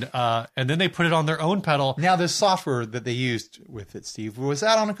 and then they put it on their own pedal. Now, this software that they used with it, Steve, was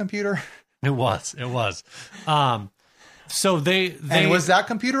that on a computer? It was. So they and was that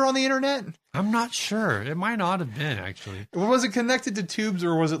computer on the internet? I'm not sure. It might not have been, actually. Was it connected to tubes,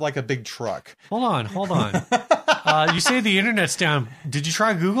 or was it like a big truck? Hold on. You say the internet's down. Did you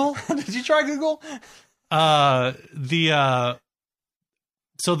try Google?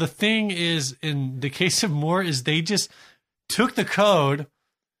 So the thing is, in the case of Mooer, is they just took the code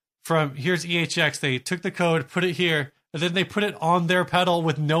from, here's EHX, they took the code, put it here, and then they put it on their pedal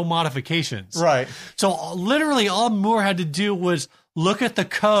with no modifications. Right. So literally all Mooer had to do was look at the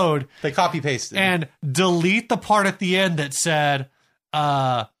code. They copy-pasted. And delete the part at the end that said,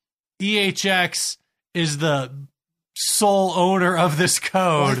 EHX is the sole owner of this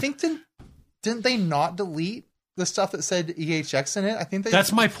code. Well, I think didn't they not delete the stuff that said EHX in it? I think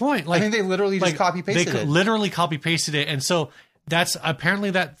that's my point. I think they literally just copy pasted it. They literally copy pasted it, and so that's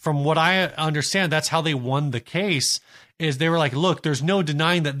apparently that from what I understand, that's how they won the case. Is they were like, look, there's no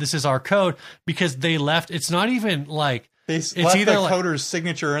denying that this is our code, because they left. It's not even like It's it's either the like, coder's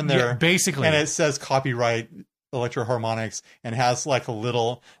signature in there, basically, and it says copyright Electro-Harmonix, and has like a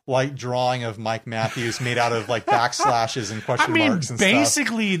little like drawing of Mike Matthews made out of like backslashes and question marks and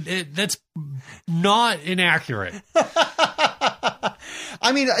basically, that's not inaccurate.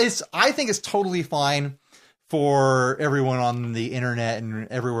 I mean, I think it's totally fine for everyone on the internet and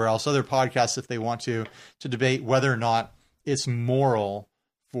everywhere else, other podcasts, if they want to debate whether or not it's moral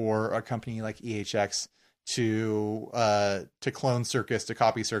for a company like EHX to clone circuits, to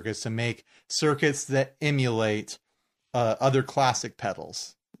copy circuits, to make circuits that emulate other classic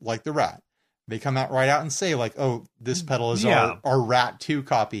pedals like the Rat. They come out right out and say like, oh, this pedal is our Rat 2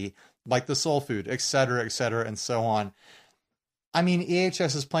 copy, like the Soul Food, et cetera, and so on. I mean,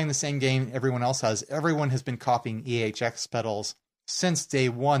 EHX is playing the same game everyone else has. Everyone has been copying EHX pedals since day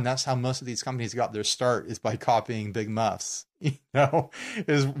one. That's how most of these companies got their start, is by copying Big Muffs.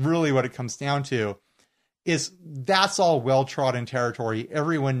 Is really what it comes down to. That's all well-trodden territory.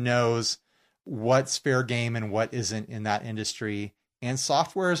 Everyone knows what's fair game and what isn't in that industry. And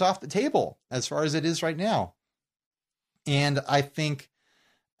software is off the table as far as it is right now. And I think,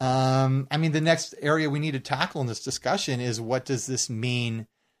 the next area we need to tackle in this discussion is, what does this mean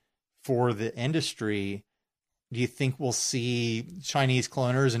for the industry? Do you think we'll see Chinese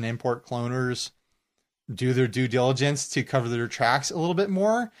cloners and import cloners do their due diligence to cover their tracks a little bit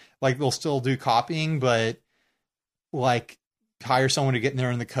more? Like, they'll still do copying, but like hire someone to get in there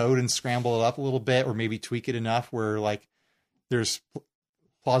in the code and scramble it up a little bit, or maybe tweak it enough where like there's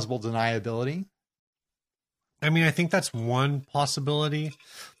plausible deniability. I mean, I think that's one possibility.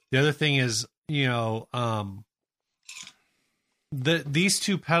 The other thing is, these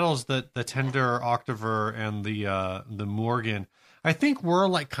two pedals, the Tender Octaver and the Morgan, I think were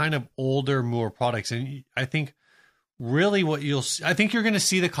like kind of older Mooer products. And I think really I think you're going to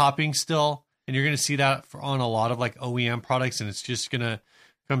see the copying still, and you're going to see that on a lot of like OEM products. And it's just going to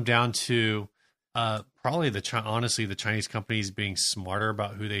come down to probably honestly, the Chinese companies being smarter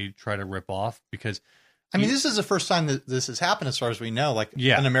about who they try to rip off, because this is the first time that this has happened, as far as we know. Like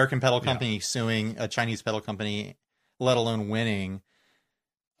an American pedal company suing a Chinese pedal company, let alone winning.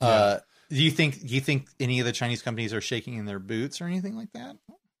 Do you think any of the Chinese companies are shaking in their boots or anything like that?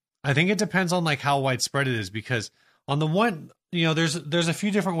 I think it depends on like how widespread it is, because on the one, there's a few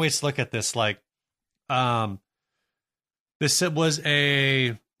different ways to look at this. Like, this was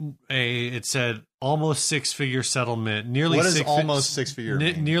it said almost 6-figure settlement, nearly. What is almost 6-figure?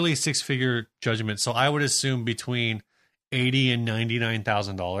 Nearly 6-figure judgment. So I would assume between $80,000 and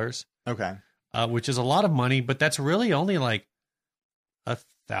 $99,000. Okay, which is a lot of money, but that's really only like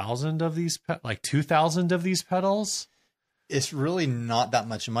 1,000 of these, like 2,000 of these pedals. It's really not that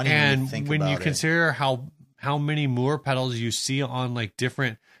much money. And when you consider how many Mooer pedals you see on like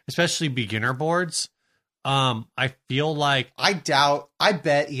different, especially beginner boards. I feel like I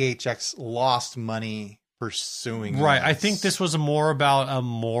bet EHX lost money pursuing. Right. This. I think this was more about a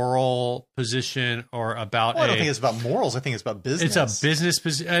moral position, or about. I don't think it's about morals. I think it's about business. It's a business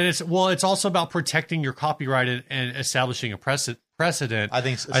position, and it's also about protecting your copyright and establishing a precedent. I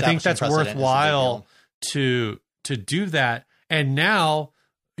think that's worthwhile to do that. And now,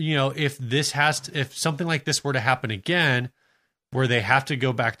 if something like this were to happen again, where they have to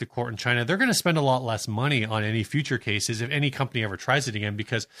go back to court in China, they're going to spend a lot less money on any future cases if any company ever tries it again,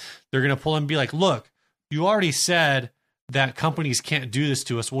 because they're going to pull and be like, look, you already said that companies can't do this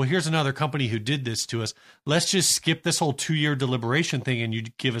to us. Well, here's another company who did this to us. Let's just skip this whole 2-year deliberation thing, and you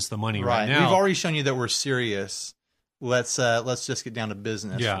give us the money right now. We've already shown you that we're serious. Let's just get down to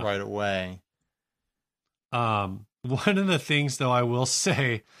business right away. One of the things, though, I will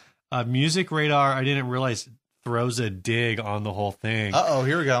say, Music Radar, I didn't realize, throws a dig on the whole thing.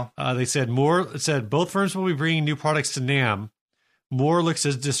 Here we go. They said both firms will be bringing new products to NAMM. Mooer looks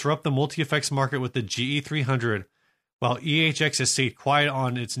to disrupt the multi-effects market with the GE300, while EHX has stayed quiet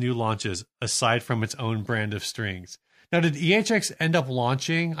on its new launches, aside from its own brand of strings. Now, did EHX end up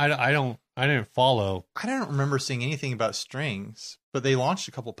launching? I didn't follow. I don't remember seeing anything about strings, but they launched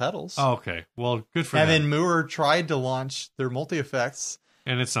a couple pedals. Oh, okay. Well, good for them. And then Mooer tried to launch their multi-effects.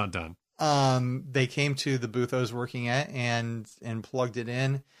 And it's not done. They came to the booth I was working at and plugged it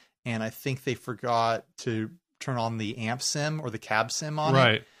in, and I think they forgot to turn on the amp sim or the cab sim on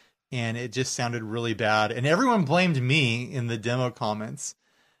it, and it just sounded really bad. And everyone blamed me in the demo comments.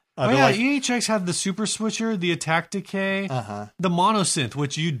 EHX had the super switcher, the attack decay, the monosynth,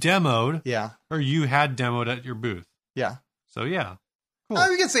 which you demoed, or you had demoed at your booth. Yeah. So yeah, cool.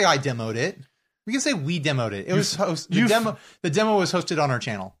 We can say I demoed it. We can say we demoed it. It was the demo was hosted on our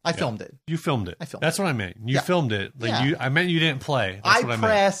channel. I filmed it. You filmed it. I filmed That's what I meant. You filmed it. Like I meant you didn't play. That's what I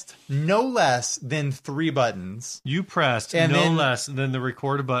pressed no less than 3 buttons. You pressed less than the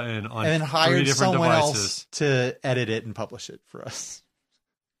record button on and then 3 hired different someone devices. else to edit it and publish it for us.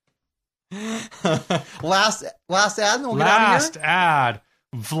 last ad, and we'll get out of here. Last ad.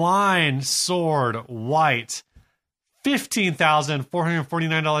 Vline Sword White.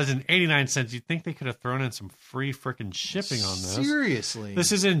 $15,449.89. You'd think they could have thrown in some free freaking shipping on this. Seriously.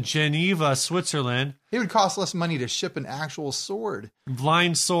 This is in Geneva, Switzerland. It would cost less money to ship an actual sword.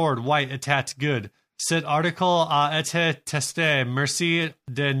 Vline Sword White Etat Good. Cet article a été testé. Merci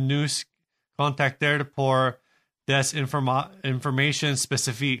de nous contacter pour des informations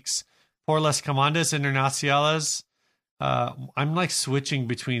spécifiques. Pour les commandes internationales. I'm like switching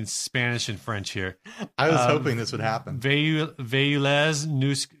between Spanish and French here. I was hoping this would happen. Veuillez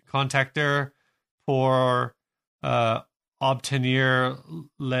nous contacter pour obtenir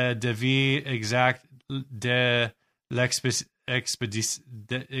le devis exact de l'expedition.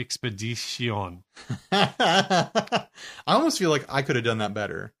 I almost feel like I could have done that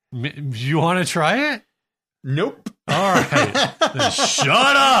better. You want to try it? Nope. All right. Then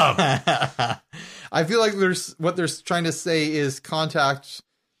shut up. I feel like what they're trying to say is contact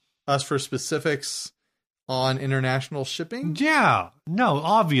us for specifics on international shipping. Yeah. No,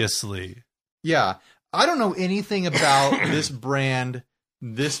 obviously. Yeah. I don't know anything about this brand,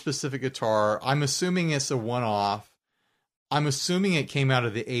 this specific guitar. I'm assuming it's a one-off. I'm assuming it came out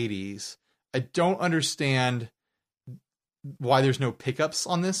of the 80s. I don't understand why there's no pickups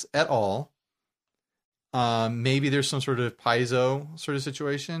on this at all. Maybe there's some sort of piezo sort of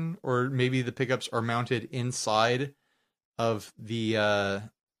situation, or maybe the pickups are mounted inside of the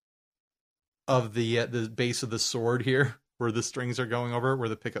base of the sword here, where the strings are going over, where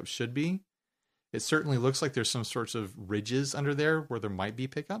the pickups should be. It certainly looks like there's some sorts of ridges under there where there might be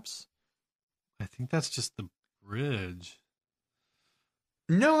pickups. I think that's just the bridge.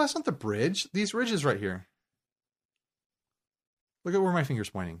 No, that's not the bridge. These ridges right here. Look at where my finger's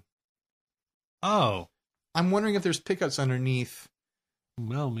pointing. Oh. I'm wondering if there's pickups underneath.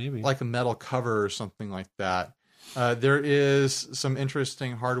 Well, maybe. Like a metal cover or something like that. There is some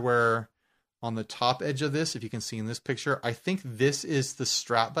interesting hardware on the top edge of this, if you can see in this picture. I think this is the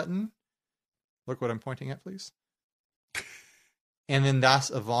strap button. Look what I'm pointing at, please. And then that's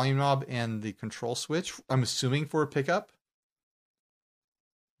a volume knob and the control switch, I'm assuming for a pickup.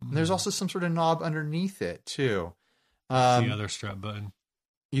 And there's also some sort of knob underneath it, too. The other strap button.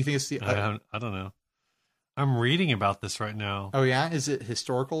 You think it's the... I don't know. I'm reading about this right now. Oh, yeah? Is it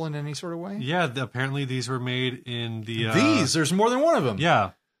historical in any sort of way? Yeah, apparently these were made in the... There's more than one of them.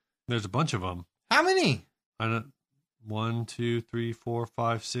 Yeah, there's a bunch of them. How many? 1, 2, 3, 4,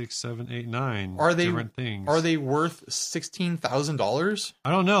 5, 6, 7, 8, 9 different things. Are they worth $16,000?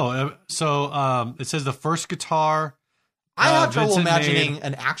 I don't know. So it says the first guitar... I have trouble imagining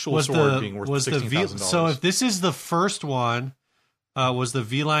an actual sword being worth $16,000. So if this is the first one, was the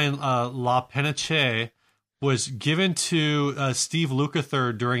Vline La Peniche, was given to Steve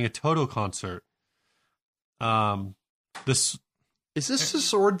Lukather during a Toto concert. Is this the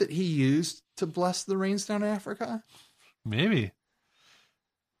sword that he used to bless the rains down in Africa? Maybe.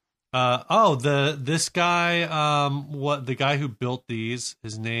 This guy, the guy who built these,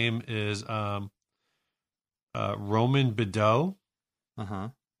 his name is Roman Bidot. I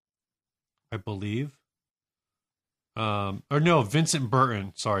believe. Vincent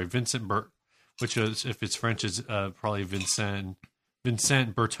Burton. Sorry, Vincent Burton. Which is, if it's French, is probably Vincent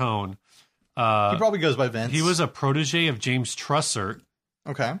Berton. He probably goes by Vince. He was a protege of James Trussert.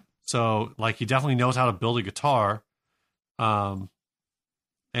 Okay. So, he definitely knows how to build a guitar. And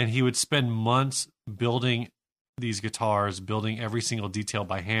he would spend months building these guitars, building every single detail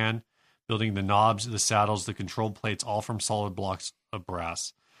by hand, building the knobs, the saddles, the control plates, all from solid blocks of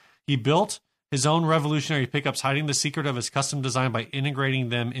brass. He built his own revolutionary pickups, hiding the secret of his custom design by integrating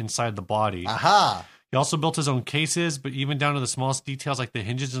them inside the body. Aha! He also built his own cases, but even down to the smallest details like the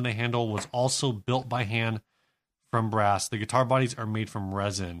hinges and the handle was also built by hand from brass. The guitar bodies are made from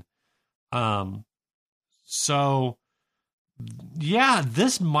resin. So, yeah,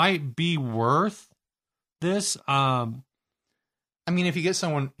 this might be worth this. I mean, if you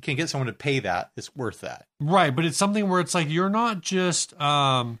can get someone to pay that, it's worth that. Right, but it's something where it's like you're not just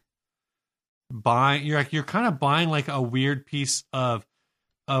buying. You're kind of buying like a weird piece of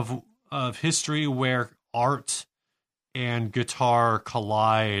history where art and guitar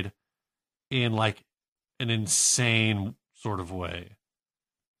collide in like an insane sort of way.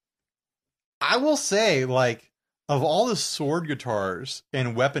 I will say, like, of all the sword guitars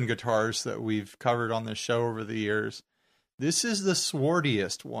and weapon guitars that we've covered on this show over the years, this is the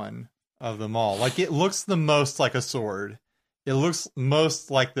swordiest one of them all. Like, it looks the most like a sword. It looks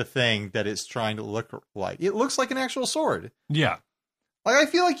most like the thing that it's trying to look like. It looks like an actual sword. Yeah. Like, I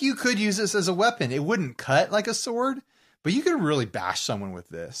feel like you could use this as a weapon. It wouldn't cut like a sword, but you could really bash someone with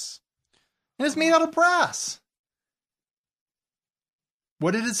this. And it's made out of brass.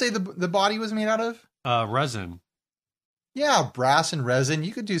 What did it say the body was made out of? Resin. Yeah, brass and resin.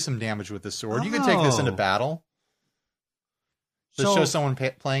 You could do some damage with the sword. You could take this into battle. To show someone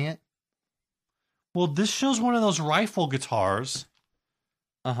playing it. Well, this shows one of those rifle guitars.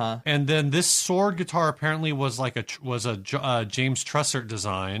 Uh-huh. And then this sword guitar apparently was like a James Trussert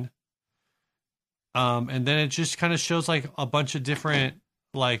design. And then it just kind of shows like a bunch of different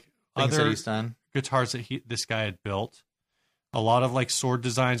like Things other that he's done. guitars that this guy had built. A lot of like sword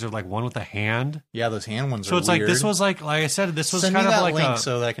designs, or like one with a hand. Yeah, those hand ones. So it's weird. like this was like I said, this was Send kind me of that like link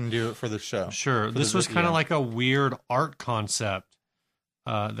so that I can do it for the show. Sure, this was kind of like a weird art concept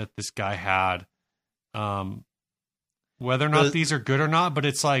that this guy had. Whether or not these are good or not, but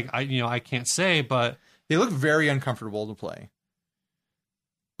it's like I can't say, but they look very uncomfortable to play.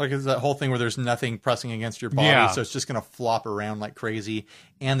 Like, it's that whole thing where there's nothing pressing against your body, so it's just going to flop around like crazy.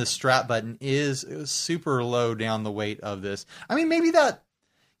 And the strap button is super low down the weight of this. I mean, maybe that,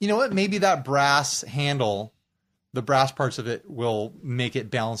 you know what? Maybe that brass handle, the brass parts of it will make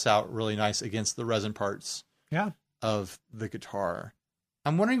it balance out really nice against the resin parts of the guitar.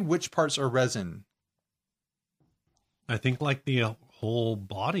 I'm wondering which parts are resin. I think like the whole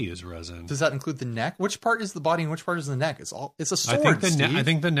body is resin. Does that include the neck? Which part is the body and which part is the neck? It's a sword. I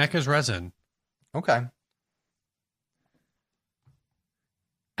think the neck is resin. Okay.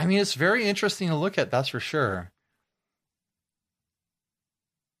 I mean, it's very interesting to look at, that's for sure.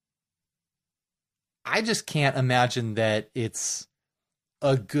 I just can't imagine that it's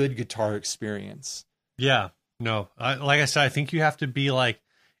a good guitar experience. Yeah. No. Like I said, I think you have to be like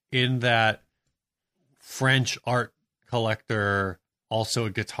in that French art collector, also a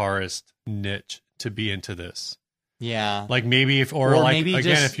guitarist niche to be into this. Yeah. Like maybe if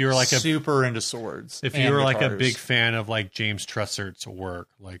you're like super into swords. If you were like a big fan of like James Trussert's work,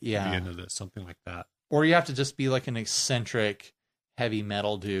 like be into this, something like that. Or you have to just be like an eccentric heavy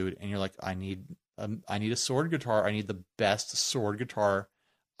metal dude and you're like, I need a sword guitar. I need the best sword guitar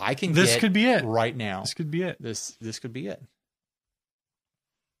I can get. This could be it right now. This could be it. This could be it.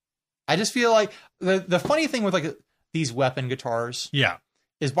 I just feel like the funny thing with like these weapon guitars,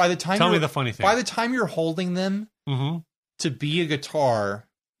 is by the time tell me the funny thing. By the time you're holding them to be a guitar,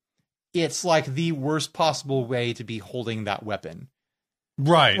 it's like the worst possible way to be holding that weapon.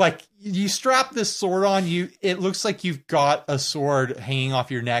 Right. Like you strap this sword on it looks like you've got a sword hanging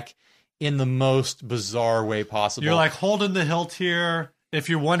off your neck in the most bizarre way possible. You're like holding the hilt here. If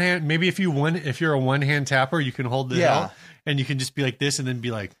you're one hand, maybe if you're a one hand tapper, you can hold the hilt and you can just be like this and then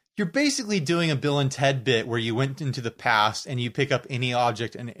be like. You're basically doing a Bill and Ted bit where you went into the past and you pick up any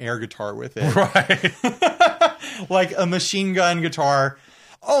object and air guitar with it. Right. Like a machine gun guitar.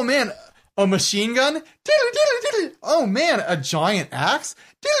 Oh man, a machine gun? Oh man, a giant axe?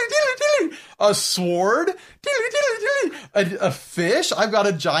 A sword? A fish? I've got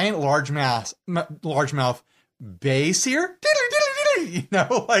a giant largemouth bass here? You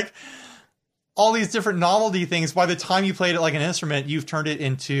know, like all these different novelty things. By the time you played it like an instrument, you've turned it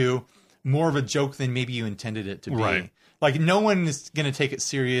into more of a joke than maybe you intended it to be. Right. Like no one is going to take it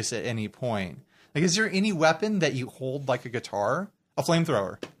serious at any point. Like, is there any weapon that you hold like a guitar? A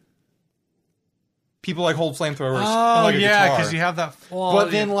flamethrower. People like hold flamethrowers. Oh, like a guitar. because you have that. Well,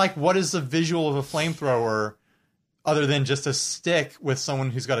 but then, like, what is the visual of a flamethrower other than just a stick with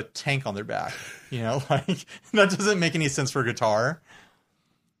someone who's got a tank on their back? You know, like that doesn't make any sense for a guitar.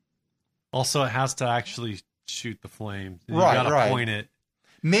 Also, it has to actually shoot the flame. You Right, gotta point it.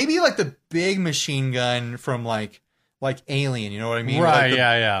 Maybe like the big machine gun from like Alien, you know what I mean? Right, like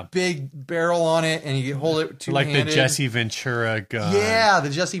yeah. Big barrel on it, and you hold it two-handed. Like the Jesse Ventura gun. Yeah, the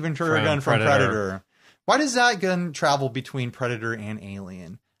Jesse Ventura gun from Predator. Why does that gun travel between Predator and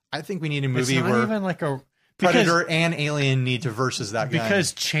Alien? I think we need a movie it's not where even like a Predator and Alien need to versus that gun.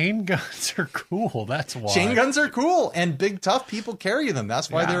 Because chain guns are cool. That's why. Chain guns are cool, and big tough people carry them. That's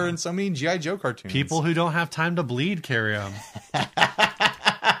why they're in so many G.I. Joe cartoons. People who don't have time to bleed carry them.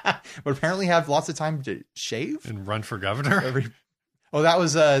 But apparently have lots of time to shave and run for governor. That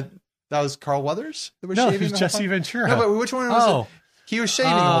was Carl Weathers that was shaving. No, it was Jesse Ventura. No, but which one was it? He was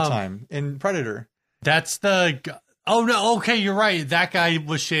shaving the whole time in Predator. That's the. Oh no! Okay, you're right. That guy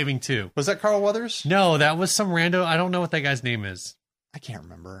was shaving too. Was that Carl Weathers? No, that was some rando. I don't know what that guy's name is. I can't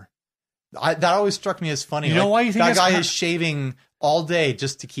remember. That always struck me as funny. You know why you think that guy Carl- is shaving all day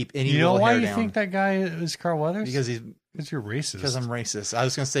just to keep any You know little why hair you down? think that guy is Carl Weathers? Because you're racist. Because I'm racist. I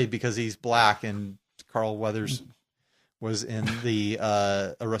was going to say because he's black and Carl Weathers was in the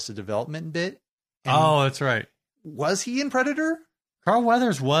Arrested Development bit. And Oh, that's right. was he in Predator? Carl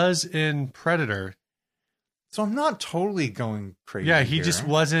Weathers was in Predator. So I'm not totally going crazy. Yeah, he here. just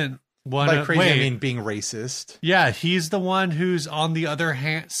wasn't one By of... crazy, Wait, I mean being racist. yeah, he's the one who's on the other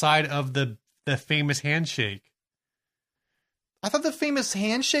side of the famous handshake. I thought the famous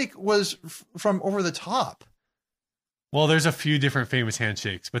handshake was from Over the Top. Well, there's a few different famous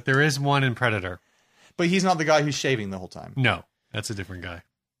handshakes, but there is one in Predator. But he's not the guy who's shaving the whole time. No, that's a different guy.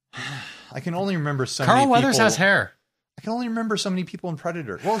 I can only remember so Carl many Weathers people. has hair. I can only remember so many people in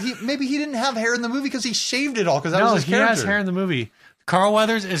Predator. Well, maybe he didn't have hair in the movie because he shaved it all because that No, was his he character. has hair in the movie. Carl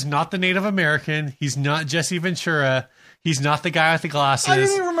Weathers is not the Native American. He's not Jesse Ventura. He's not the guy with the glasses. I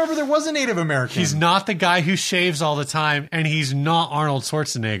didn't even remember there was a Native American. He's not the guy who shaves all the time, and he's not Arnold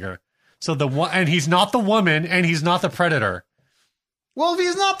Schwarzenegger. So and he's not the woman, and he's not the Predator. Well, if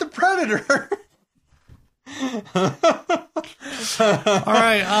he's not the Predator. All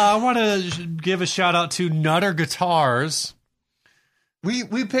right, I want to give a shout out to Nutter Guitars.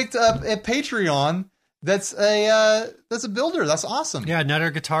 We picked up a Patreon that's a builder. That's awesome. Yeah,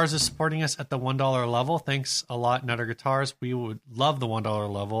 Nutter Guitars is supporting us at the $1 level. Thanks a lot, Nutter Guitars. We would love the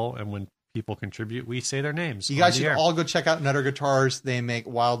 $1 level, and when people contribute, we say their names. You guys should all go check out Nutter Guitars. They make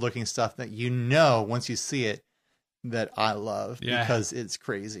wild looking stuff that once you see it, that I love because it's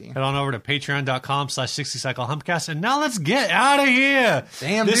crazy. Head on over to patreon.com/60cyclehumpcast. And now let's get out of here.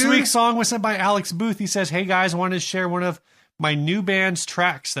 Damn, This dude. week's song was sent by Alex Booth. He says, hey guys, I wanted to share one of my new band's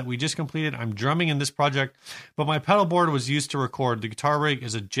tracks that we just completed. I'm drumming in this project, but my pedal board was used to record. The guitar rig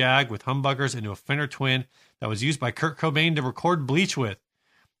is a Jag with humbuckers into a Fender Twin that was used by Kurt Cobain to record Bleach with.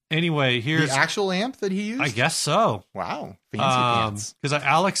 Anyway, here's... The actual amp that he used? I guess so. Wow. Fancy pants. Because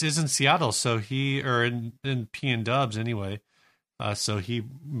Alex is in Seattle, so in P and Dubs anyway. So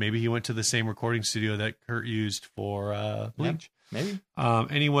maybe he went to the same recording studio that Kurt used for Bleach. Yeah, maybe.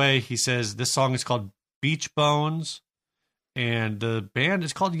 Anyway, he says this song is called Beach Bones, and the band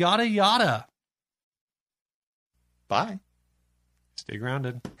is called Yada Yada. Bye. Stay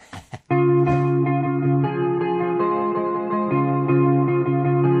grounded.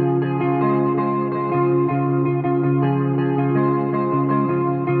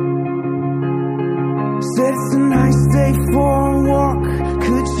 Said it's a nice day for a walk.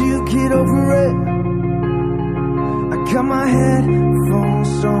 Could you get over it? I got my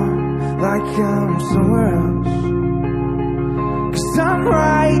headphones on like I'm somewhere else. 'Cause I'm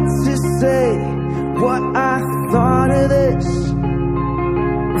right to say what I thought of this.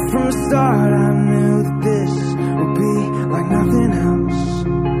 But from the start I knew that this would be like nothing else.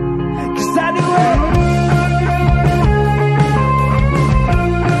 'Cause I knew